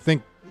I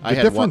think the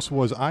difference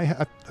was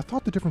I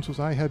thought the difference was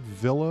I had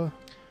Villa.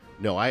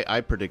 No,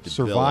 I predicted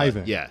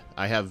surviving. Villa. Yeah,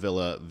 I have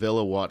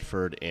Villa,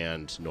 Watford,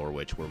 and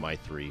Norwich were my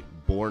 3.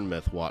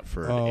 Bournemouth,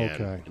 Watford,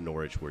 and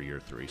Norwich were your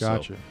 3.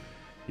 Gotcha. So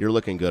you're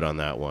looking good on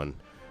that one.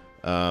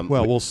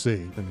 We'll see.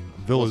 I mean,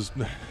 Villa's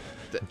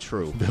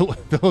true.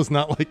 Villa's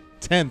not like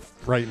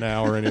 10th right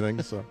now or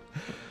anything. So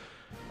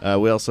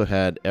We also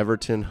had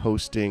Everton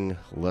hosting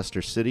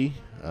Leicester City.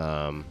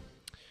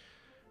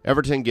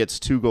 Everton gets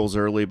 2 goals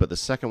early, but the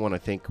second one I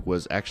think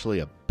was actually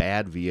a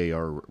bad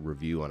VAR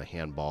review on a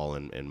handball,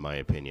 in my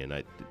opinion.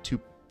 The 2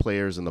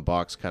 players in the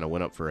box kind of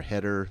went up for a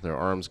header. Their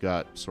arms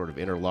got sort of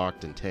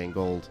interlocked and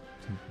tangled.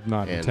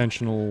 Not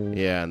intentional.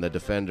 Yeah, and the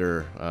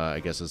defender, I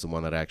guess, is the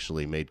one that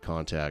actually made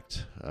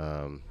contact.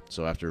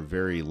 So after a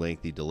very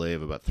lengthy delay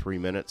of about 3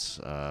 minutes,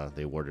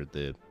 they awarded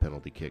the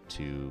penalty kick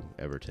to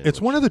Everton. It's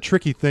one of the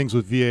tricky things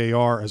with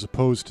VAR as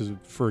opposed to,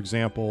 for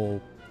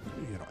example,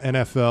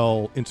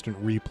 NFL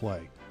instant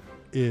replay,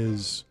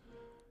 is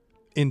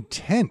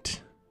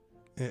intent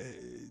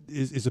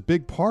is a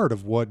big part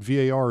of what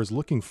VAR is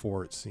looking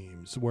for, it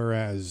seems.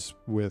 Whereas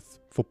with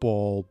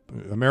football,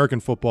 American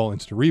football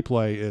instant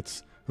replay,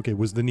 it's, okay,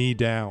 was the knee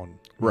down?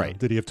 Right.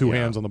 Did he have 2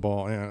 hands on the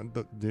ball?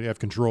 Did he have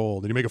control?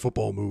 Did he make a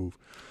football move?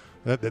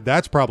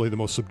 That's probably the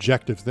most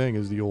subjective thing,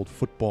 is the old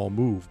football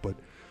move. But,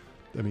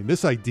 I mean,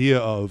 this idea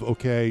of,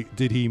 okay,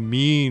 did he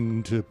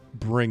mean to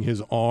bring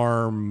his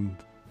arm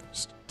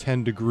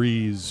 10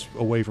 degrees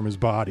away from his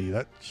body?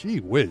 Gee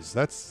whiz,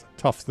 that's a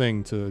tough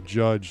thing to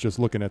judge just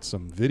looking at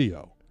some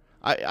video.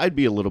 I'd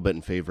be a little bit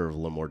in favor of a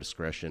little more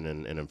discretion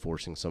in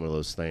enforcing some of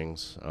those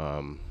things.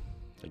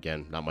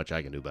 Again, not much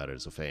I can do about it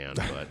as a fan,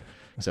 but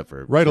except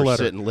for Write a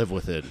letter. Sit and live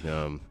with it.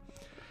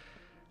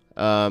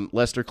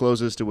 Leicester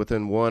closes to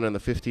within 1 in the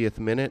 50th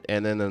minute,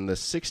 and then in the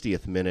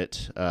 60th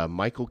minute,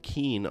 Michael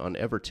Keane on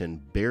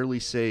Everton barely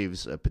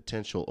saves a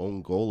potential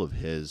own goal of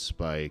his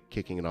by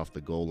kicking it off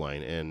the goal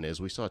line. And as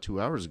we saw 2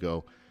 hours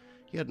ago,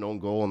 he had an own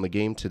goal in the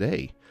game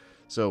today.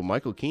 So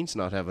Michael Keane's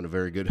not having a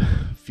very good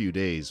few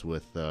days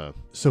with...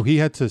 So he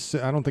had to...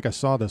 I don't think I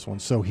saw this one.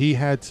 So he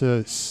had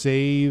to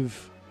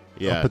save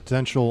a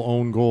potential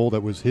own goal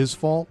that was his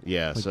fault?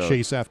 Yeah. Like so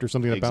chase after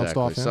something that bounced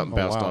off him? Something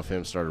bounced off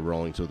him, started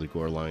rolling to the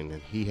goal line,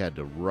 and he had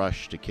to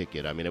rush to kick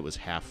it. I mean, it was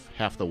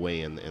half the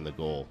way in the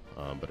goal,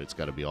 but it's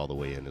got to be all the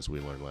way in, as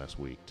we learned last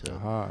week,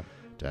 to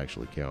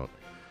actually count.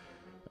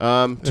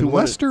 And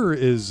Leicester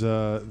is...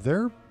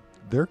 they're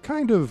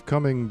kind of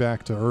coming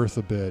back to earth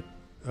a bit.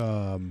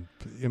 I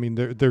mean,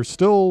 they're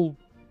still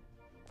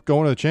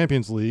going to the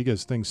Champions League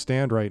as things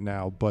stand right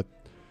now, but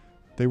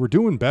they were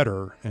doing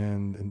better,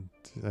 and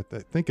I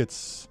think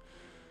it's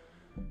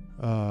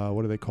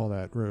what do they call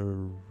that?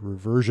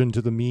 Reversion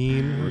to the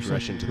mean?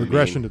 Regression to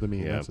the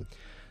mean. Yeah. That's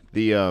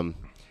it.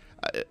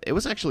 It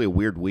was actually a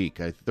weird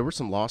week. There were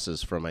some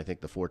losses from, I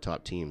think, the 4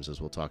 top teams, as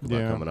we'll talk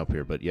about coming up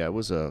here. But, yeah, it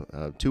was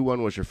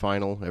 2-1 was your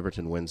final.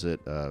 Everton wins it.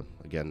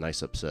 Again,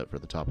 nice upset for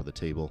the top of the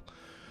table.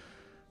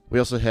 We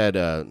also had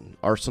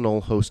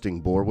Arsenal hosting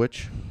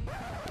Borwich.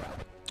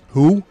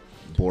 Who?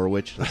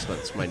 Borwich.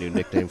 That's my new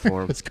nickname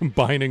for them. It's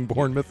combining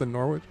Bournemouth and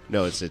Norwich?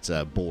 No, it's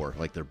bore,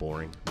 like they're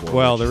boring. Borwich.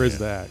 Well, there is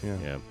that,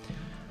 yeah.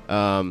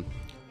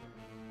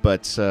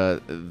 But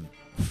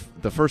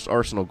the first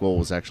Arsenal goal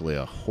was actually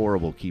a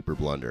horrible keeper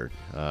blunder.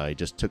 He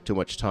just took too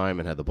much time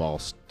and had the ball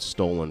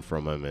stolen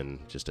from him, and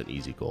just an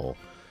easy goal.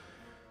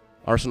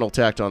 Arsenal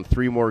tacked on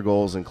 3 more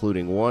goals,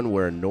 including one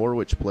where a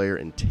Norwich player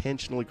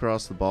intentionally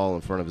crossed the ball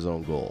in front of his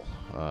own goal.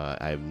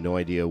 I have no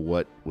idea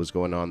what was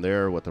going on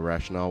there, what the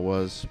rationale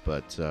was,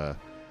 but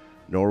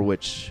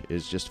Norwich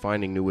is just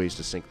finding new ways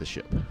to sink the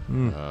ship.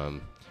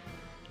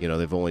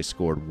 They've only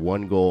scored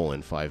 1 goal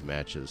in 5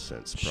 matches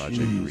since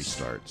Project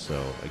Restart.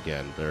 So,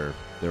 again, they're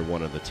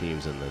one of the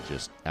teams in the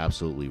just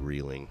absolutely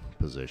reeling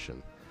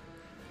position.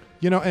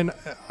 And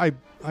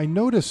I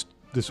noticed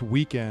this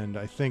weekend,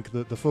 I think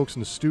that the folks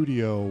in the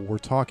studio were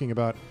talking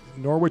about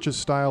Norwich's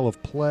style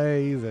of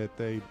play, that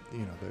they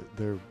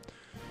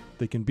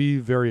can be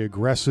very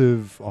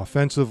aggressive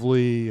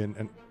offensively,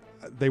 and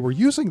they were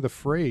using the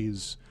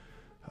phrase,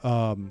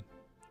 the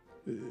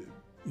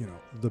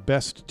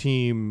best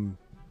team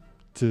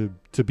to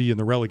be in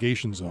the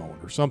relegation zone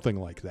or something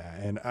like that.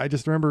 And I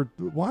just remember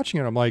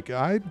watching it. I'm like,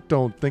 I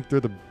don't think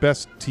they're the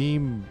best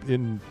team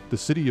in the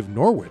city of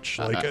Norwich.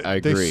 Like, I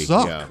agree. They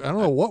suck. Yeah. I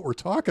don't know what we're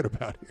talking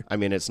about here. I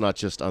mean, it's not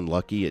just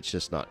unlucky. It's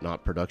just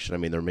not production. I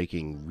mean, they're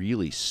making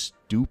really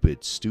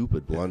stupid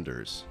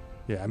blunders.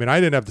 Yeah, I mean, I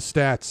didn't have the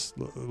stats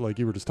like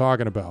you were just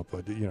talking about,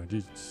 but,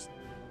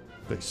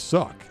 they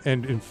suck.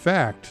 And, in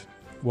fact,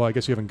 well, I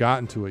guess you haven't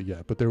gotten to it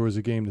yet, but there was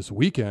a game this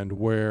weekend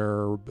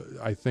where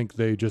I think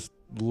they just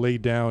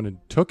laid down and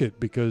took it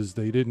because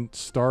they didn't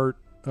start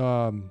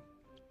Teemu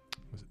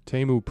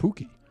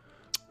Pukki,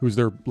 who's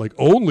their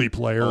only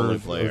player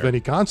of any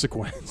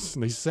consequence,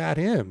 and they sat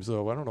him.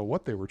 So I don't know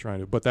what they were trying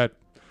to, but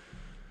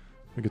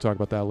we could talk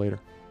about that later.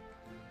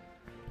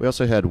 We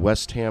also had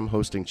West Ham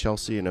hosting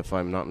Chelsea, and if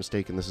I'm not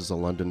mistaken, this is a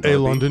London derby. A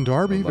London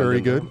derby,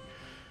 very good.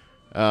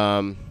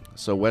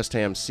 So West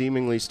Ham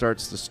seemingly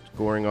starts the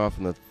scoring off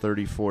in the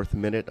 34th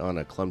minute on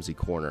a clumsy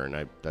corner,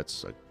 and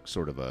that's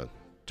sort of a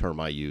term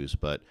I use,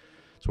 but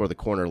it's where the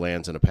corner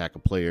lands in a pack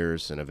of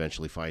players and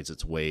eventually finds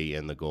its way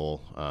in the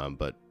goal.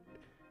 But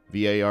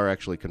VAR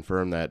actually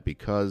confirmed that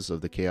because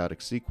of the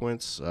chaotic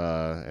sequence,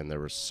 and there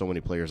were so many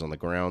players on the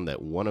ground,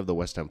 that one of the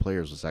West Ham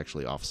players was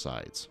actually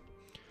offsides.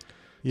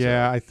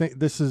 Yeah, so, I think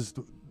this is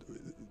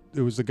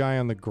it was the guy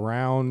on the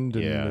ground,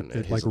 and Yeah, it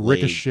and his like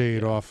leg,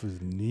 ricocheted off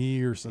his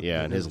knee or something.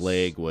 Yeah, and his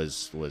leg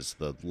was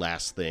the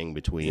last thing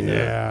between.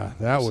 Yeah,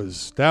 that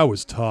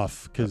was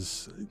tough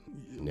because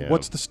Yeah.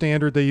 what's the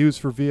standard they use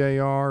for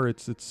VAR?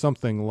 It's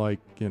something like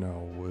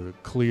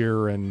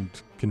clear and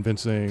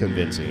convincing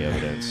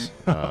evidence.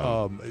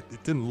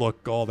 It didn't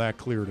look all that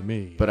clear to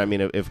me. But I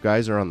mean, if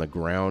guys are on the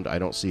ground, I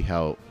don't see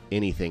how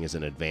anything is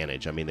an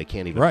advantage. I mean, they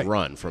can't even Right.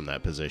 run from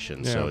that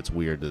position, Yeah. so it's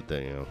weird that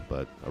they,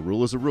 but a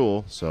rule is a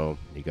rule, so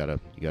you gotta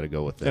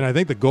go with it. And I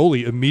think the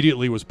goalie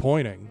immediately was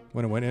pointing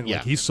when it went in. Yeah.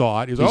 Like he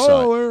saw it. He was He like,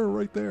 saw oh, there,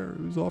 right there.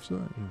 It was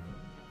offside.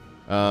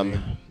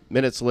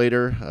 Minutes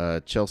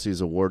later, Chelsea is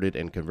awarded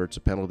and converts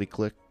a penalty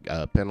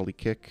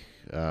kick.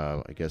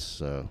 I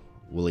guess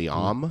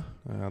William.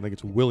 I think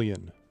it's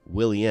Willian.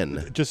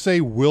 Just say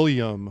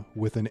William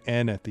with an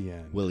N at the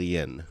end.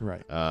 Willian.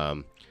 Right.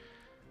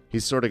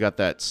 He's sort of got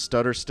that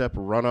stutter step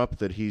run up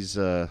that he's.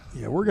 Yeah,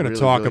 we're going to really,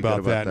 talk really about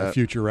good that in a that.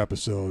 future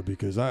episode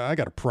because I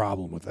got a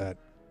problem with that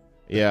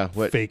Yeah,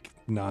 what fake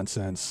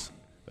nonsense.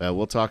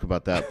 we'll talk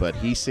about that. But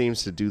he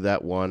seems to do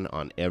that one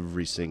on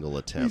every single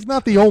attempt. He's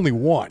not the only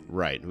one.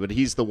 Right, but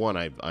he's the one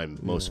I'm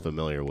most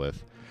familiar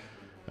with.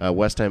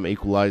 West Ham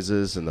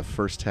equalizes in the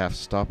first half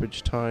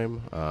stoppage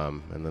time,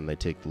 and then they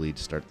take the lead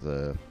to start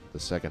the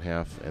second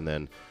half, and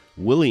then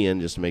Willian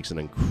just makes an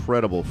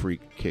incredible free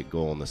kick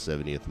goal in the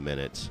 70th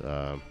minute.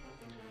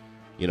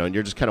 And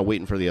you're just kind of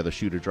waiting for the other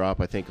shoe to drop.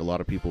 I think a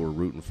lot of people were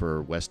rooting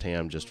for West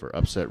Ham just for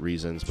upset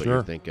reasons, but Sure.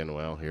 you're thinking,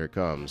 well, here it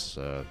comes.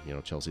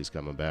 Chelsea's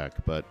coming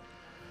back, but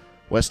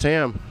West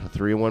Ham, a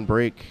 3-1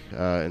 break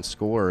and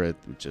score at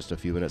just a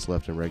few minutes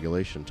left in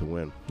regulation to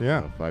win.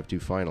 Yeah.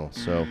 5-2 final.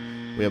 So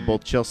we have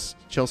both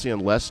Chelsea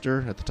and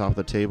Leicester at the top of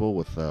the table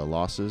with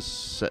losses,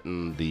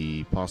 setting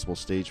the possible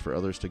stage for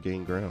others to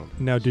gain ground.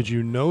 Now, did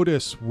you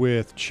notice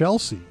with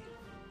Chelsea,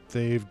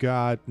 they've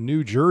got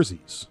new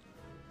jerseys?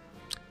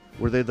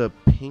 Were they the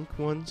pink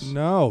ones?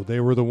 No, they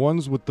were the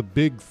ones with the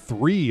big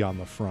 3 on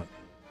the front.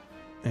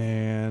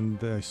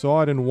 And I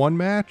saw it in one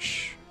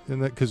match,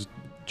 and that because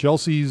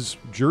Chelsea's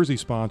jersey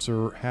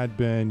sponsor had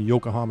been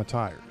Yokohama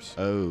Tires.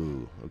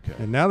 Oh, okay.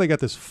 And now they got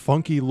this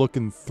funky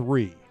looking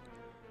 3.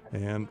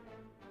 And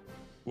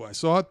when I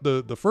saw it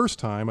the first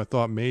time, I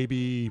thought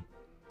maybe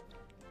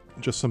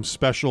just some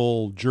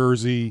special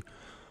jersey.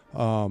 We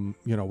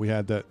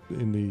had that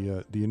in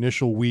the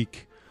initial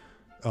week.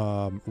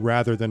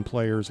 Rather than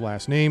players'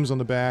 last names on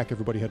the back,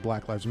 everybody had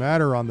Black Lives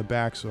Matter on the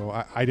back. So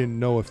I didn't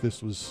know if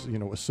this was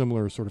a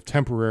similar sort of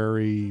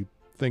temporary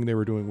thing they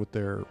were doing with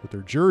their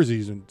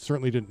jerseys, and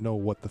certainly didn't know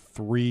what the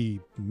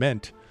 3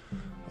 meant.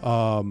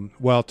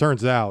 Well, it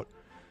turns out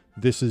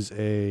this is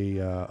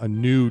a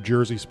new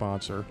jersey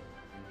sponsor,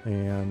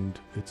 and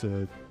it's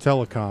a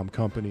telecom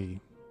company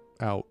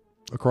out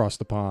across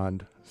the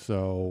pond.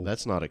 So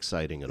That's not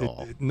exciting at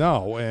all.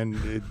 No,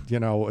 and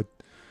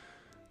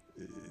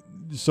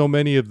so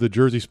many of the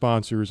jersey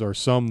sponsors are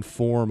some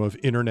form of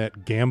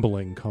internet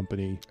gambling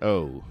company.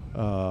 Oh.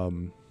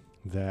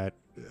 That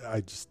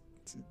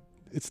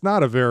it's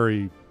not a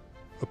very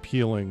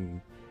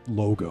appealing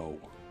logo.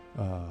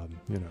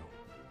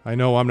 I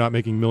know I'm not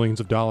making millions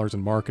of dollars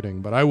in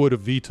marketing, but I would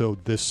have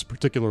vetoed this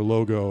particular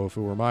logo if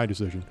it were my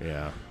decision.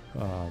 Yeah.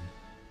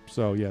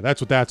 So, yeah, that's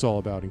what that's all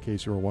about, in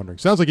case you were wondering.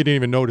 Sounds like you didn't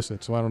even notice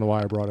it, so I don't know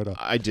why I brought it up.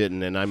 I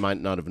didn't, and I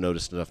might not have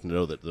noticed enough to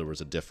know that there was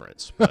a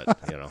difference. But,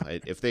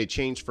 if they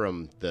changed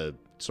from the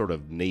sort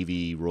of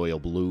navy royal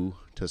blue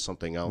to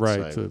something else.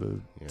 Right, to the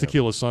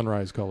tequila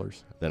sunrise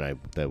colors. Then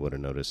I would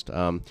have noticed.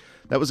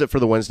 That was it for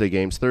the Wednesday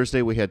games.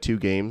 Thursday we had 2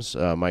 games.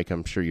 Mike,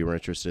 I'm sure you were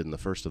interested in the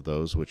first of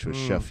those, which was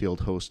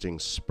Sheffield hosting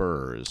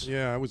Spurs.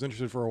 Yeah, I was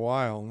interested for a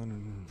while.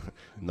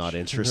 Not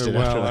interested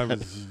Well, after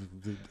that.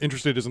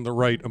 Interested isn't the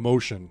right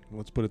emotion.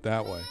 Let's put it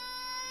that way.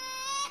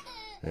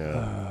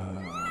 Yeah.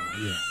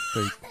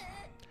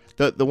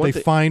 The one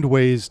they find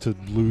ways to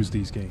lose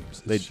these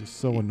games. It's just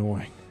so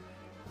annoying.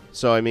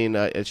 So, I mean,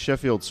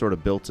 Sheffield sort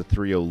of built a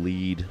 3-0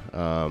 lead.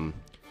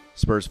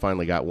 Spurs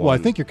finally got one. Well, I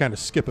think you're kind of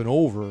skipping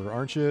over,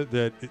 aren't you?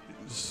 That,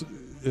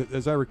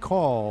 as I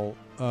recall,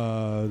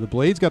 the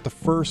Blades got the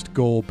first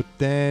goal, but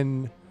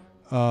then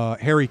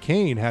Harry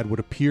Kane had what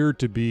appeared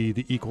to be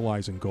the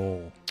equalizing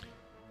goal.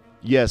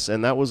 Yes,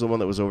 and that was the one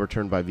that was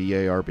overturned by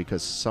VAR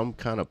because some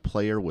kind of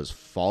player was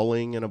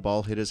falling and a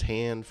ball hit his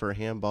hand for a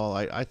handball.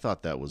 I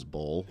thought that was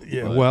bull.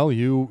 Yeah, well,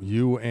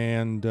 you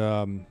and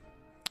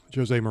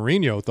Jose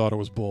Mourinho thought it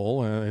was bull.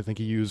 I think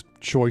he used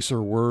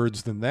choicer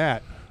words than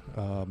that,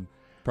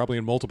 probably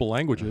in multiple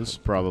languages.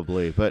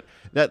 Probably, but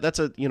that's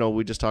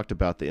we just talked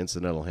about the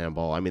incidental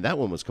handball. I mean, that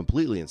one was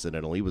completely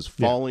incidental. He was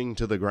falling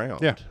to the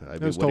ground. Yeah,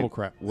 it was total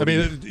crap.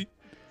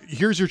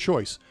 Here's your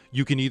choice.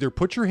 You can either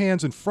put your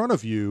hands in front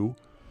of you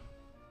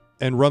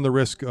and run the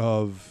risk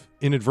of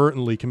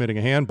inadvertently committing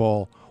a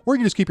handball, or you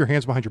can just keep your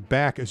hands behind your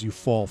back as you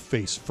fall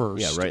face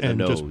first. Yeah, right in and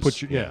the just nose.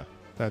 put your,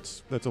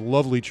 that's a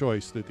lovely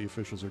choice that the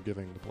officials are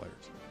giving the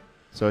players.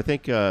 So I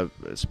think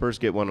Spurs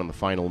get one on the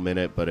final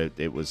minute, but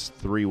it was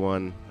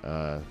 3-1.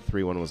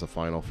 3-1 was the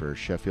final for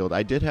Sheffield.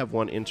 I did have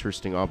one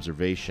interesting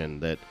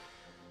observation that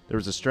there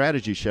was a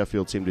strategy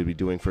Sheffield seemed to be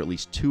doing for at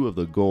least 2 of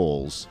the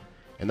goals,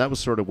 and that was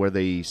sort of where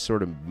they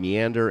sort of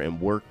meander and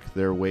work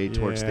their way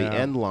towards the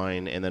end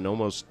line, and then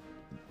almost,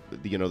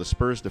 the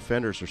Spurs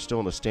defenders are still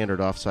in a standard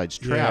offsides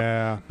trap.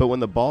 Yeah. But when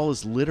the ball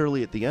is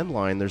literally at the end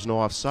line, there's no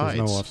offsides. There's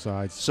no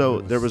offsides.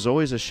 So there was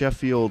always a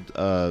Sheffield,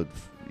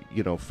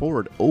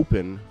 forward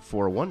open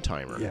for a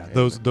one-timer. Yeah,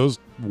 those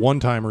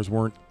one-timers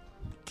weren't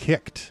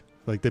kicked.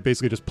 Like, they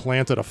basically just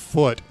planted a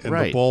foot, and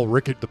the ball,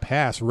 the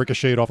pass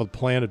ricocheted off a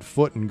planted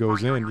foot and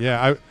goes in.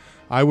 Yeah,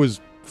 I was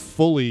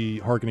fully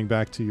hearkening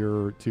back to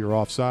your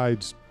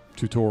offsides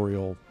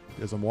tutorial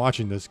as I'm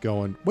watching this,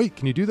 going, wait,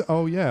 can you do that?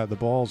 Oh yeah, the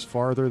ball's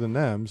farther than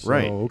them. So,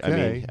 right.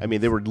 Okay. I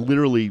mean, they were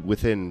literally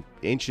within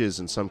inches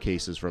in some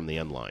cases from the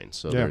end line,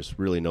 so there's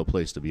really no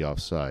place to be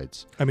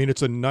offsides. I mean,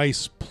 it's a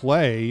nice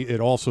play. It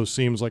also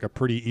seems like a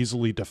pretty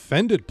easily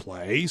defended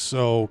play.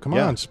 So come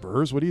on,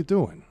 Spurs, what are you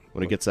doing?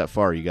 When it gets that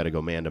far, you got to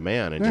go man to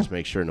man and just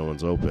make sure no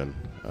one's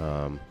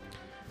open.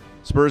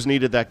 Spurs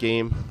needed that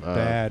game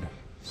bad.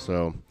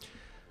 So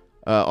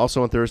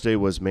also on Thursday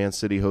was Man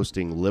City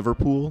hosting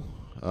Liverpool.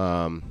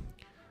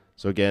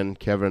 So again,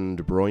 Kevin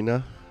De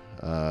Bruyne,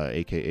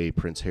 a.k.a.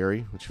 Prince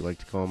Harry, which we like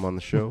to call him on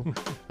the show,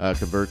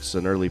 converts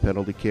an early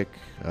penalty kick.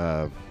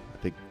 I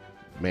think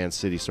Man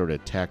City sort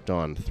of tacked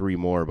on 3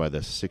 more by the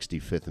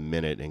 65th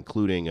minute,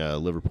 including a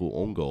Liverpool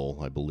own goal,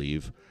 I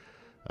believe.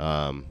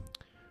 4-0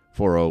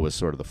 was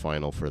sort of the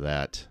final for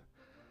that.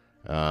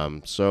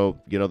 So,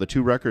 the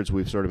 2 records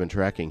we've sort of been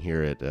tracking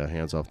here at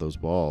Hands Off Those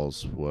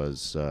Balls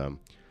was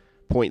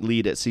point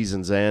lead at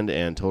season's end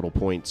and total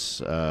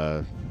points,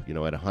 at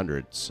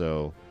 100.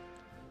 So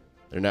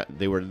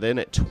they were then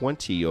at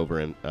 20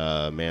 over in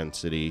Man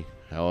City.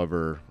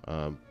 However,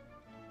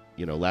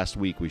 last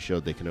week we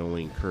showed they can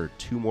only incur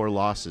 2 more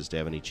losses to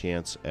have any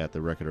chance at the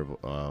record of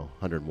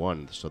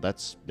 101. So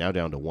that's now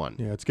down to 1.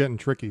 Yeah, it's getting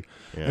tricky.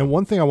 Yeah. And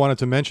one thing I wanted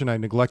to mention, I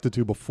neglected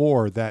to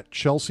before, that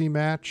Chelsea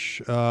match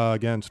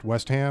against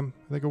West Ham,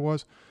 I think it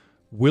was,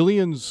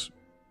 Williams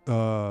he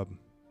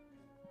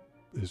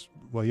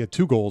had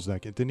 2 goals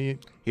that game, didn't he?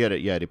 He had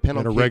a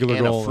penalty, a regular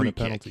and goal a free and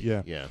a penalty.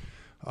 kick. Yeah.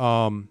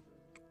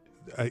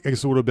 I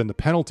guess it would have been the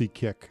penalty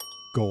kick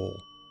goal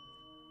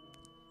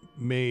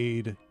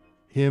made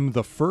him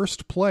the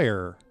first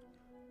player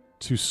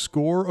to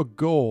score a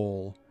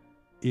goal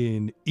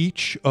in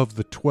each of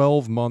the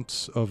 12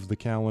 months of the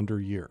calendar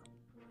year.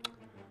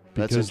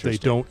 Because they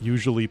don't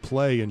usually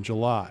play in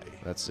July.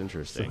 That's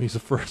interesting. So he's the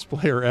first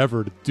player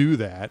ever to do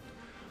that,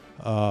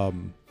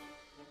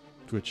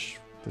 which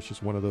that's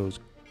just one of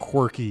those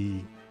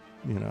quirky,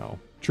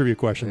 trivia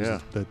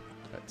questions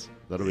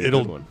that'll be a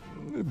good one.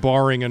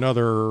 Barring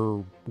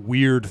another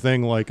weird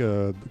thing like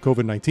a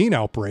COVID-19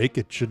 outbreak,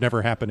 it should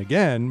never happen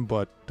again.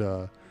 But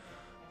a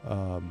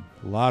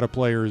lot of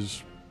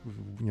players,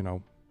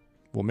 well,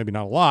 maybe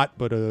not a lot,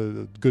 but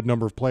a good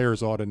number of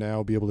players ought to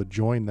now be able to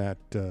join that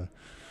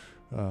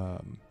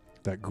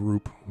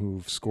group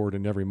who've scored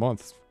in every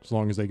month, as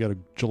long as they get a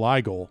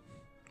July goal.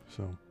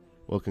 So,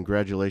 well,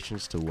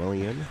 congratulations to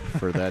Willian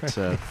for that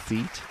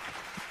feat.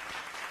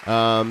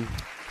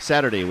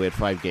 Saturday, we had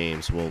 5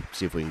 games. We'll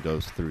see if we can go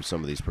through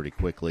some of these pretty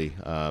quickly.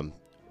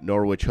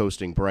 Norwich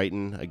hosting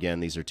Brighton.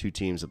 Again, these are 2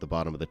 teams at the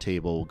bottom of the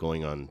table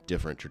going on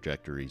different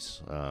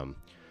trajectories.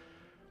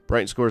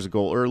 Brighton scores a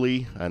goal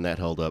early, and that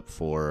held up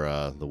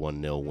for the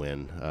 1-0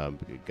 win.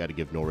 Got to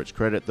give Norwich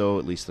credit, though.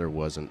 At least there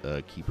wasn't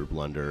a keeper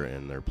blunder,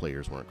 and their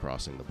players weren't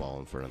crossing the ball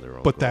in front of their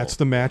own But goal. That's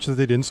the match that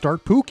they didn't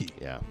start Pookie.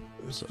 Yeah.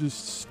 It's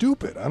just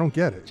stupid. I don't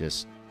get it.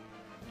 Just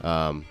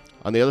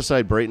on the other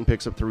side, Brighton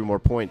picks up 3 more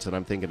points, and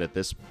I'm thinking at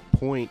this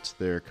point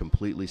they're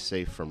completely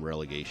safe from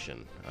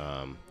relegation.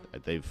 I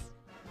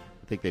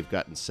think they've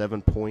gotten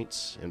 7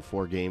 points in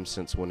 4 games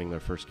since winning their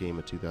first game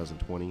of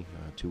 2020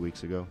 2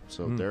 weeks ago.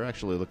 So they're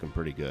actually looking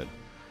pretty good.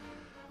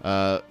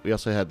 We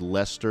also had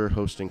Leicester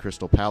hosting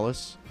Crystal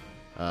Palace.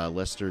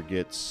 Leicester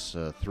gets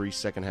 3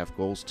 second-half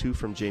goals, 2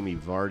 from Jamie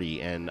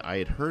Vardy, and I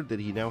had heard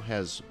that he now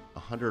has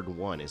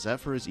 101. Is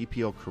that for his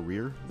EPL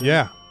career?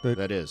 Yeah,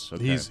 that is.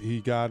 Okay. He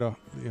got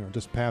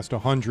just past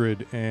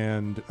 100,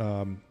 and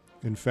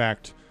in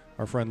fact,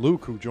 our friend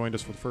Luke, who joined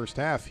us for the first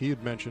half, he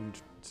had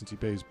mentioned, since he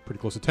pays pretty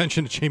close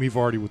attention to Jamie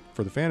Vardy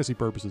for the fantasy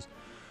purposes,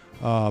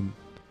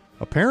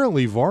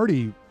 apparently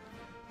Vardy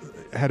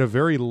had a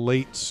very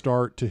late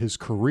start to his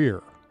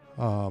career.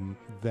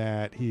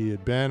 That he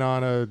had been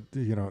on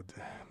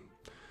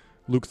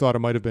Luke thought it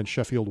might have been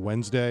Sheffield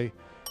Wednesday,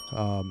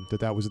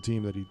 that was a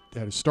team that he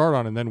had to start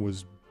on and then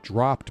was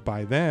dropped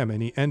by them,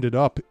 and he ended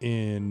up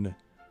in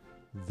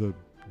the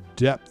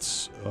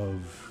depths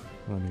of,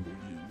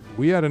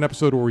 we had an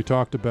episode where we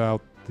talked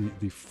about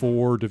the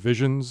 4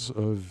 divisions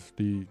of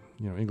the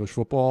English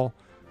football.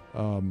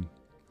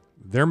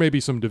 There may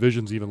be some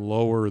divisions even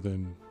lower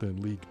than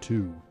League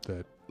 2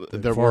 that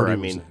there Vardy were.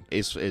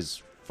 was in.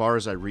 As far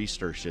as I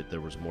researched it,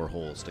 there was more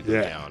holes to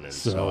go down, and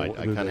so I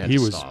kind of had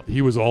to stop.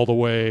 He was all the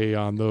way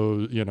on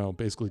those,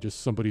 basically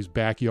just somebody's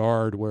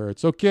backyard where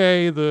it's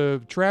okay.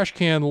 The trash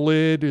can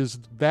lid is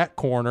that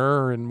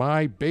corner, and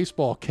my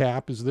baseball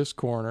cap is this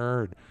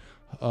corner.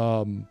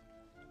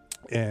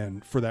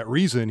 And for that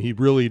reason, he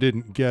really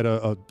didn't get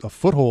a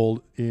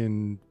foothold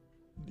in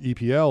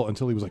EPL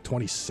until he was like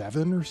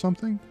 27 or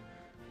something.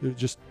 It was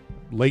just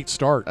late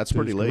start. That's to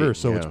pretty his late, career,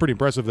 so yeah. it's pretty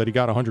impressive that he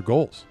got 100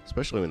 goals.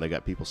 Especially when they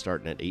got people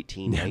starting at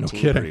 18, Yeah, no 19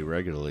 kidding. pretty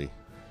regularly.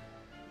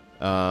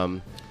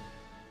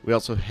 We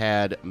also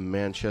had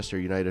Manchester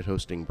United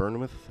hosting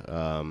Bournemouth.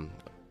 A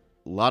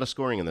lot of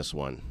scoring in this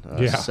one.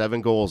 Yeah.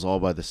 7 goals all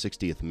by the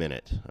 60th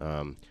minute.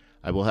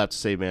 I will have to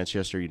say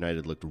Manchester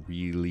United looked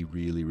really,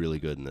 really, really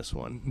good in this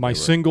one. My They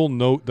were- single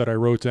note that I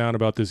wrote down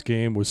about this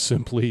game was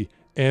simply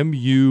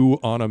MU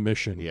on a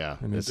mission. Yeah,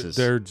 I mean, this is-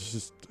 they're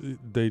just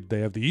they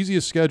have the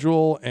easiest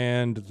schedule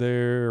and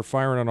they're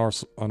firing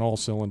on all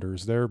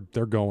cylinders. They're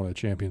going to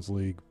Champions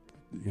League.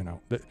 You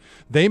know,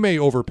 they may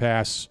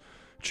overpass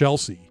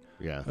Chelsea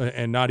Yeah.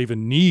 and not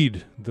even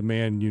need the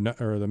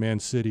Man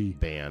City.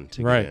 Ban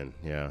to Right. get in.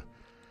 Yeah.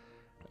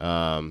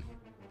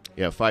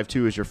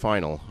 5-2 is your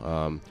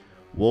final.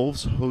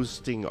 Wolves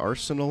hosting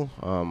Arsenal.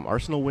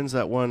 Arsenal wins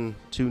that one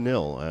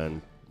 2-0,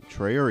 and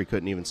Traore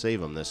couldn't even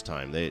save them this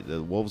time.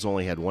 The Wolves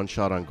only had 1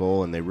 shot on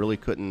goal, and they really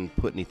couldn't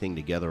put anything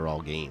together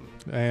all game.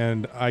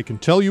 And I can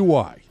tell you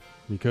why.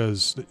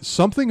 Because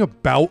something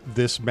about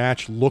this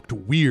match looked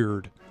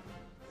weird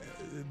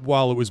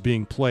while it was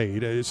being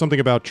played. Something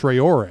about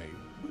Traore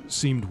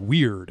seemed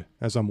weird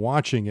as I'm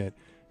watching it,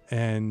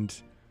 and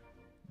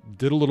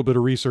did a little bit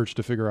of research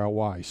to figure out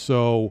why.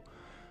 So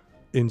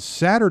in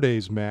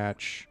Saturday's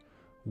match,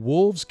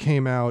 Wolves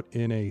came out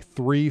in a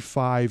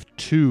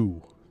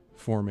 3-5-2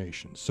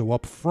 formation. So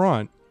up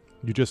front,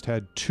 you just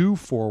had 2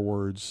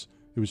 forwards.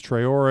 It was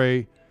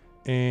Traore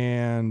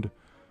and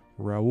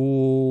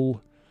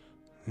Raul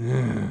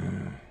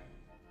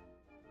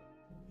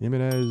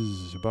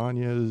Jimenez,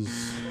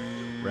 Ibanez.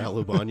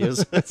 Raul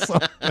Ibanez. That's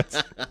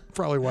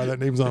probably why that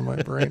name's on my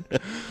brain.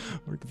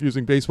 We're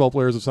confusing baseball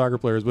players with soccer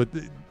players, but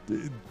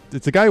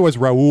it's a guy who has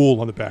Raul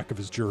on the back of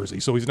his jersey,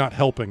 so he's not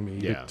helping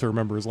me to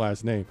remember his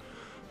last name.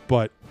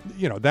 But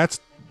you know, that's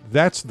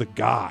the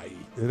guy.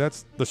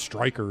 That's the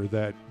striker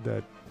that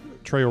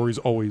Traore's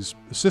always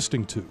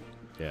assisting to.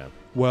 Yeah.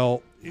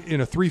 Well,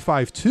 in a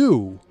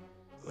 3-5-2,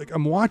 like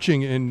I'm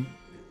watching and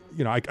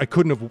you know, I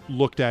couldn't have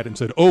looked at it and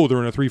said, oh, they're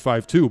in a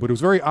 3-5-2, but it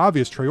was very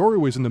obvious Traore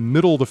was in the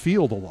middle of the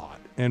field a lot.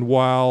 And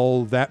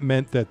while that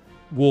meant that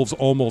Wolves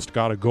almost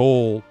got a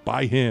goal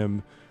by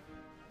him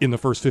in the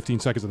first 15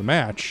 seconds of the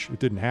match, it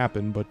didn't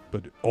happen, but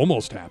it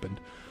almost happened.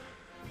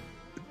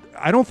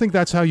 I don't think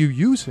that's how you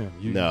use him.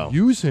 You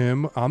use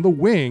him on the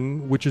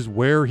wing, which is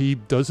where he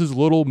does his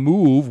little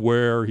move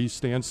where he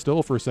stands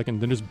still for a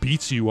second, then just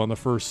beats you on the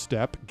first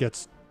step,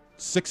 gets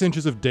 6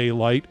 inches of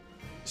daylight,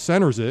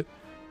 centers it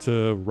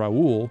to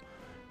Raul,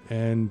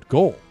 and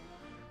goal.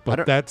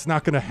 But that's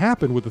not going to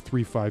happen with the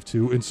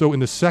 3-5-2. And so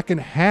in the second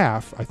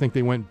half, I think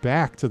they went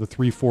back to the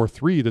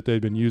 3-4-3 that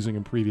they'd been using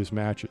in previous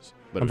matches.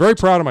 But I'm very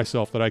proud of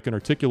myself that I can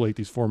articulate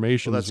these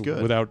formations that's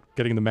good. without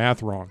getting the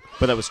math wrong.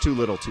 But that was too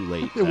little too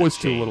late. It was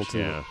too little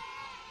too late.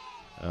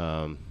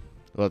 Well,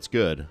 that's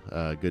good.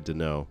 Good to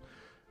know.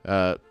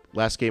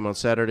 Last game on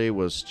Saturday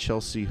was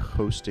Chelsea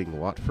hosting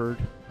Watford.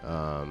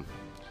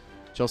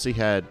 Chelsea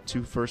had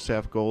 2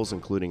 first-half goals,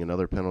 including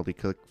another penalty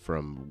kick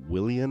from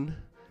Willian.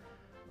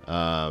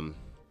 And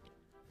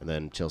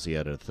then Chelsea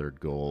added a 3rd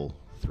goal.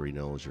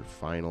 3-0 is your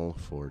final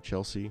for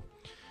Chelsea.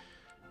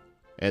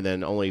 And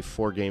then only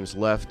 4 games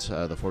left.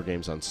 The 4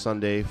 games on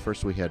Sunday.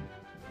 First, we had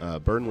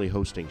Burnley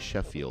hosting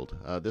Sheffield.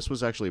 This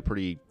was actually a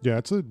pretty... Yeah,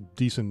 it's a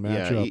decent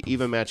matchup. Yeah,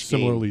 even match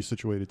similarly game,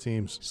 situated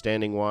teams.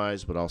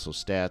 standing-wise, but also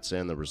stats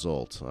and the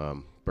result.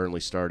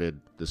 Burnley started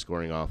the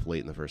scoring off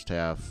late in the first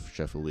half.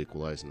 Sheffield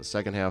equalized in the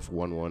second half.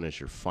 1-1 is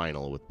your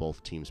final, with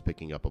both teams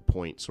picking up a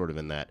point sort of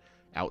in that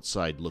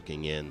outside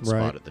looking in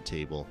spot at the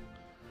table.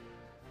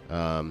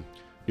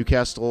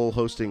 Newcastle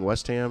hosting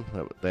West Ham.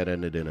 That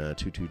ended in a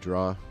 2-2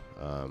 draw.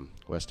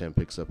 West Ham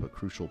picks up a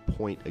crucial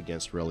point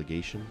against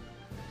relegation.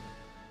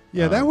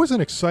 Yeah, that was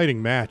an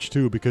exciting match,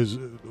 too, because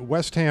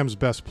West Ham's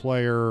best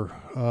player,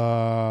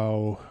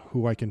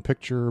 who I can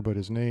picture, but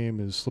his name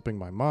is slipping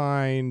my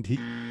mind,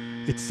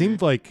 it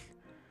seemed like,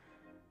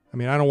 I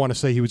mean, I don't want to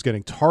say he was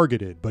getting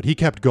targeted, but he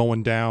kept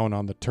going down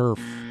on the turf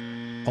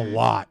a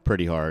lot.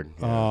 Pretty hard.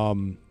 Yeah.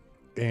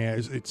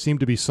 And it seemed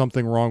to be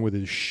something wrong with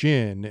his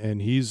shin,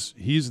 and he's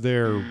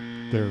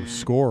their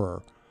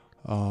scorer.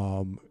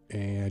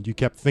 And you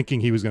kept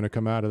thinking he was going to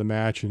come out of the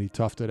match, and he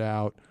toughed it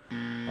out.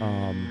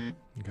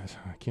 Guys,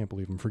 I can't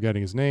believe I'm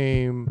forgetting his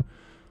name.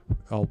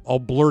 I'll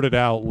blurt it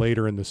out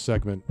later in this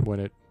segment when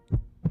it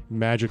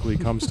magically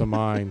comes to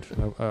mind.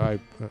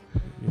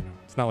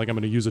 It's not like I'm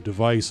going to use a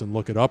device and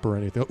look it up or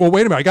anything. Oh,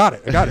 wait a minute! I got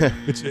it.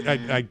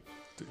 I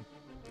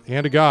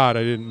hand to God,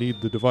 I didn't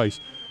need the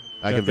device.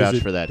 I can vouch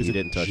for that. He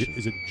didn't touch it.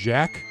 Is it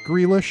Jack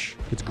Grealish?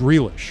 It's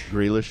Grealish.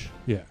 Grealish?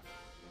 Yeah.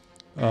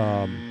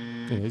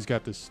 He's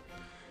got this.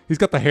 He's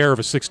got the hair of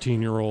a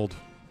 16-year-old,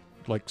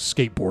 like,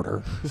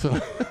 skateboarder.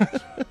 So,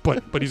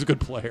 but he's a good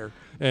player,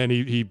 and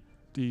he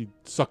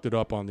sucked it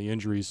up on the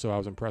injuries. So I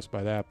was impressed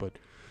by that, but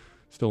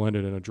still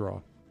ended in a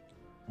draw.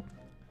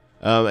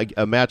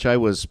 A match I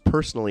was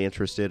personally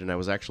interested in, I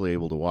was actually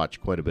able to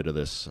watch quite a bit of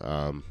this,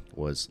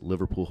 was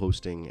Liverpool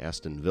hosting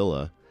Aston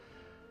Villa.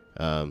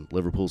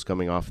 Liverpool's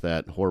coming off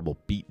that horrible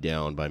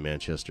beatdown by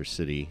Manchester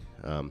City.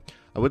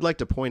 I would like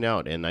to point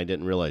out, and I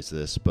didn't realize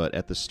this, but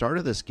at the start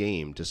of this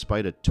game,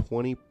 despite a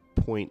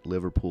 20-point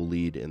Liverpool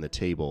lead in the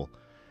table,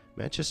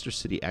 Manchester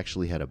City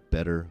actually had a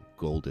better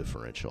goal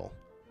differential.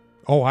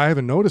 Oh, I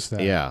haven't noticed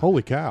that. Yeah.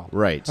 Holy cow.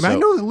 Right. I mean, I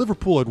know that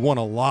Liverpool had won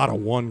a lot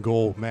of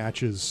one-goal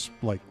matches,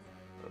 like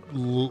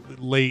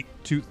late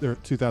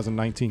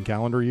 2019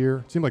 calendar year.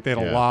 It seemed like they had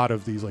a lot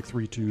of these, like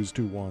 3-2s,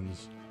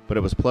 2-1s. But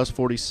it was plus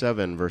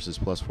 47 versus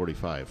plus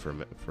 45 for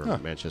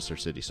Manchester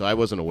City. So I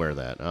wasn't aware of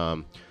that.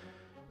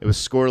 It was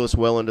scoreless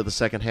well into the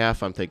second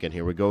half. I'm thinking,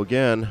 here we go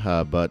again.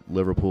 But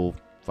Liverpool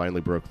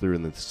finally broke through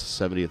in the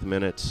 70th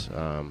minute.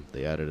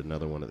 They added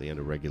another one at the end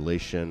of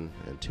regulation,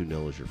 and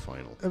 2-0 is your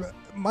final.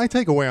 My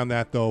takeaway on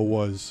that, though,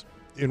 was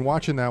in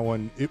watching that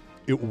one,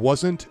 it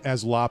wasn't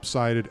as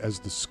lopsided as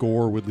the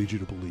score would lead you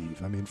to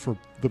believe. I mean, for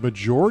the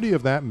majority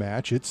of that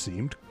match, it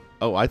seemed.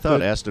 Oh, I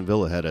thought Aston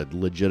Villa had a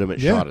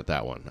legitimate shot at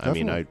that one.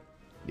 Definitely.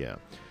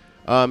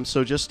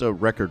 So just a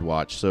record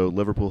watch. So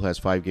Liverpool has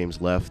 5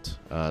 games left.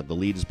 The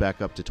lead is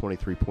back up to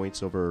 23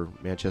 points over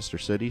Manchester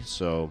City,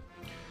 so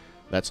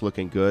that's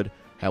looking good.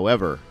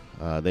 However,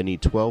 they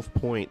need 12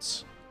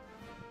 points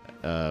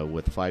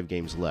with 5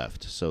 games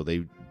left, so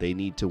they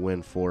need to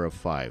win 4 of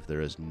 5.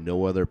 There is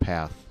no other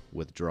path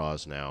with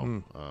draws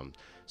now.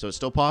 So it's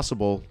still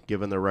possible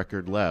given the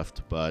record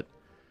left, but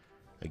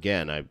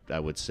again, I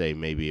would say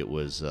maybe it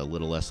was a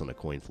little less than a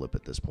coin flip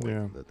at this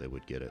point that they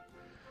would get it.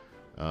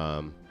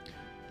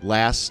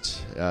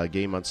 Last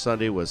game on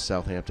Sunday was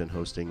Southampton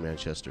hosting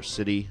Manchester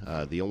City.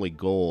 The only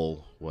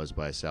goal was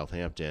by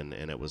Southampton,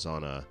 and it was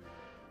on a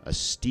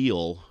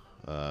steal.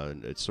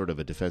 It's sort of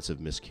a defensive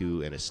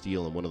miscue and a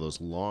steal, and one of those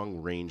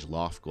long-range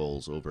loft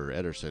goals over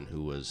Ederson,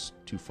 who was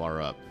too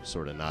far up,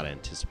 sort of not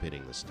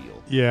anticipating the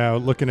steal. Yeah,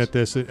 looking at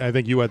this, I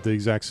think you had the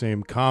exact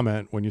same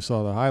comment when you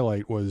saw the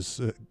highlight. Was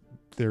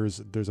there's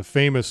a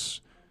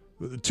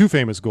two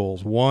famous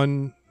goals.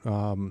 One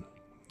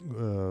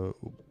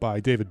by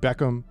David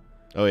Beckham.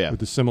 Oh yeah,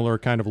 with a similar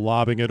kind of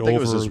lobbing it I think over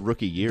it was his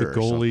rookie year. The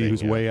goalie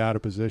who's yeah. way out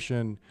of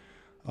position,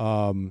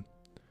 the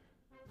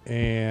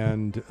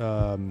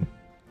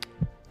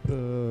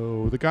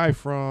guy he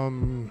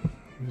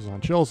was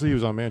on Chelsea, he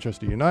was on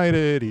Manchester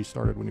United. He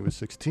started when he was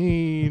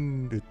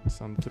 16.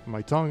 It's on the tip of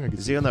my tongue.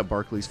 Is he on that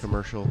Barclays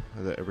commercial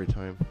every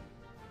time?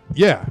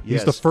 Yeah,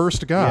 he's the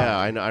first guy. Yeah,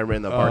 I know. I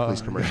ran the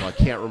Barclays commercial. I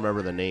can't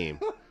remember the name.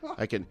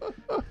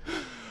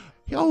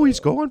 He's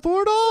going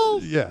for it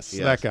all. Yes,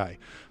 that guy.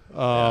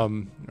 All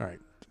right,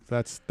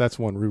 that's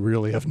one we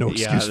really have no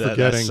excuse for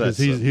getting, because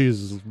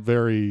he's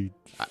very.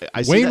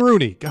 I Wayne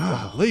Rooney.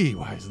 Golly,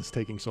 why is this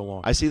taking so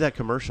long? I see that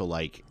commercial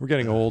we're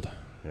getting old.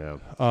 Yeah.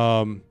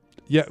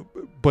 Yeah,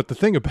 but the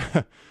thing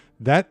about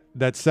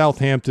that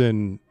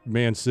Southampton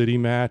Man City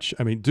match,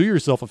 I mean, do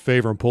yourself a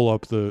favor and pull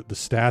up the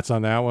stats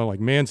on that one. Like,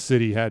 Man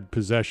City had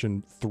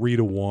possession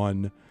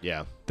 3-1.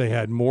 Yeah. They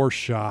had more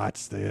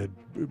shots. They had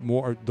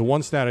more. The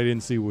one stat I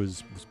didn't see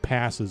was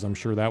passes. I'm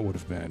sure that would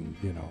have been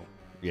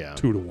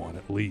 2-1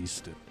 at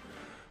least.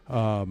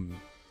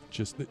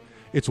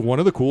 It's one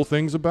of the cool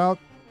things about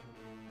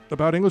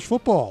English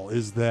football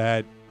is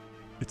that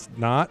it's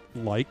not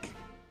like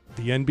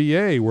the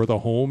NBA where the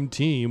home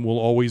team will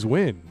always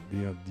win.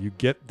 You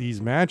get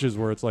these matches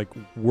where it's like,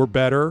 we're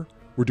better,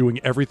 we're doing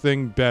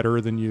everything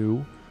better than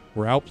you,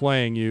 we're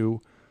outplaying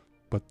you,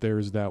 but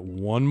there's that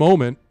one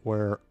moment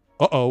where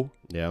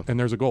and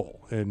there's a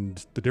goal,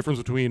 and the difference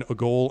between a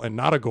goal and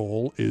not a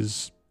goal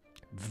is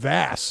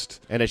vast.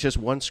 And it's just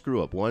one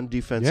screw up, one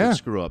defensive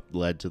screw up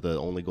led to the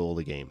only goal of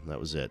the game. That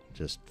was it.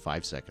 Just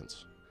 5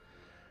 seconds.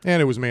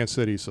 And it was Man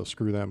City, so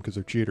screw them because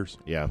they're cheaters.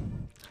 Yeah.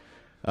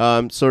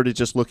 Sort of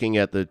just looking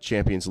at the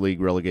Champions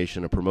League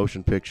relegation and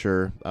promotion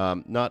picture,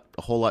 not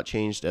a whole lot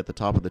changed at the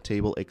top of the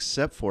table,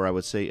 except for, I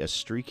would say, a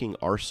streaking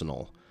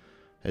Arsenal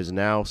is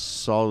now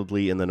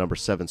solidly in the number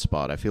 7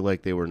 spot. I feel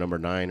like they were number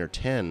 9 or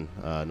 10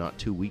 not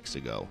 2 weeks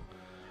ago.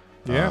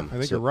 Yeah, I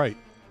think you're right.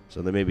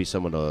 So there may be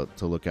someone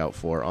to look out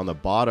for. On the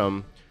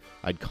bottom,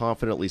 I'd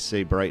confidently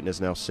say Brighton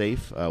is now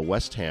safe.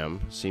 West Ham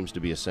seems to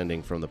be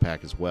ascending from the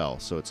pack as well.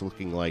 So it's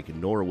looking like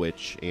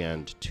Norwich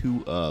and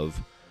 2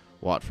 of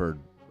Watford,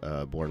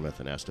 Bournemouth,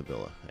 and Aston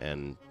Villa.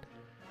 And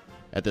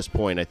at this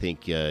point, I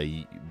think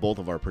both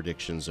of our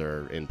predictions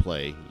are in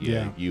play.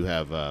 You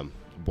have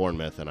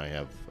Bournemouth, and I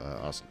have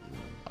Aston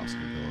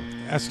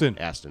Villa.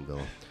 Aston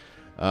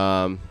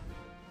Villa.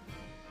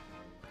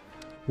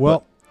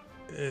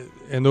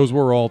 And those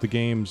were all the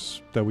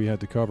games that we had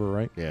to cover,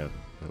 right? Yeah,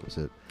 that was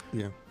it.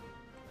 Yeah.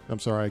 I'm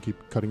sorry, I keep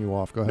cutting you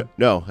off. Go ahead.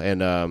 No,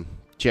 and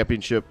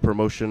championship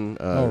promotion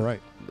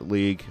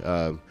league.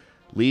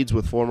 Leeds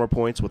with 4 more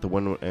points with a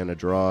win and a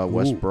draw.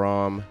 West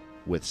Brom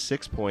with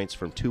 6 points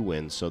from 2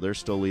 wins, so they're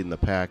still leading the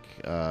pack.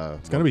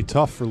 It's going to be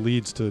tough for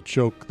Leeds to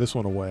choke this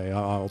one away.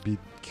 I'll be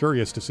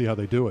curious to see how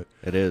they do it.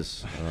 It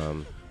is.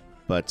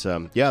 But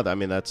I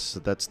mean, that's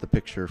the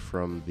picture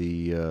from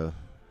the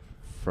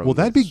from. Well,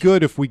 that'd be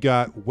good if we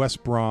got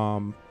West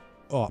Brom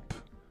up,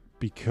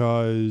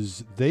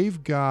 because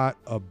they've got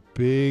a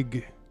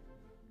big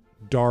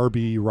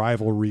derby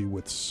rivalry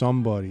with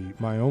somebody.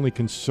 My only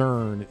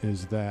concern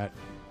is that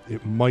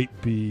it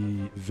might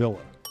be Villa.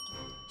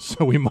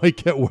 So we might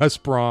get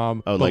West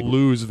Brom, but like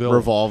lose Villa.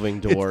 Revolving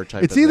door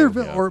type. It's of either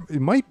thing, Villa or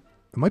it might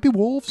be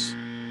Wolves.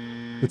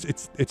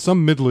 It's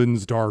some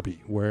Midlands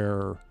derby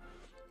where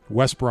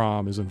West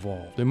Brom is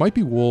involved. It might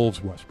be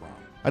Wolves, West Brom.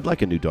 I'd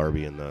like a new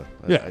derby in the.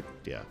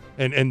 Yeah.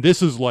 And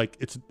this is like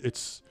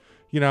it's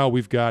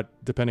we've got,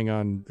 depending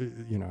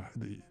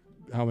on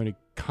how many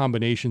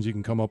combinations you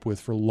can come up with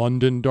for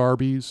London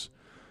derbies.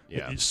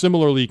 Yeah.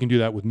 Similarly, you can do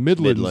that with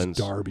Midlands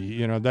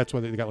derby. That's why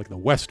they got like the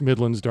West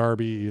Midlands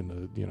derby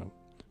and the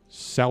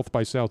South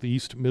by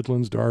Southeast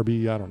Midlands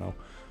derby. I don't know,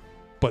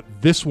 but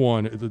this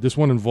one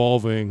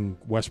involving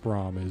West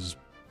Brom is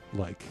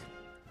like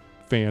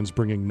fans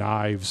bringing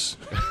knives.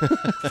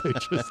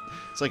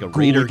 It's like a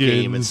Raider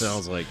game. It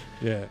sounds like.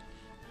 Yeah.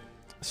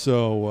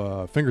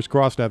 So fingers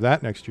crossed to have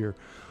that next year.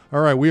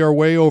 All right, we are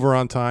way over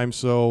on time,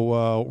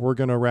 so we're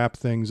going to wrap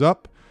things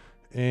up.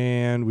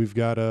 And we've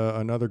got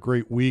another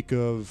great week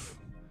of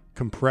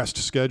compressed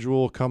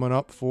schedule coming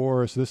up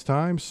for us this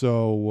time.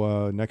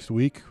 So next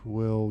week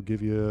we'll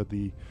give you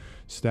the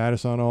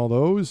status on all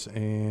those.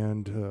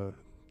 And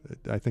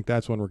I think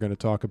that's when we're going to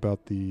talk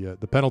about the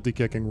penalty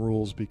kicking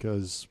rules,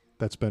 because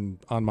that's been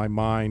on my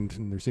mind.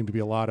 And there seem to be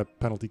a lot of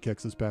penalty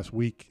kicks this past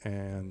week.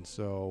 And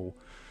so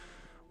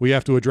we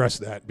have to address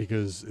that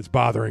because it's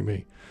bothering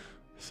me.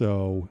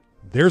 So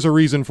there's a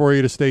reason for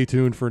you to stay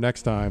tuned for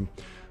next time.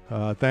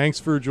 Thanks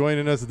for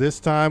joining us this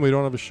time. We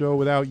don't have a show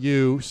without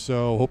you,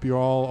 so hope you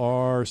all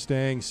are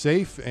staying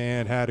safe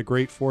and had a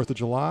great 4th of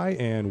July,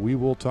 and we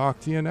will talk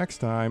to you next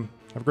time.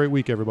 Have a great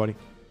week, everybody.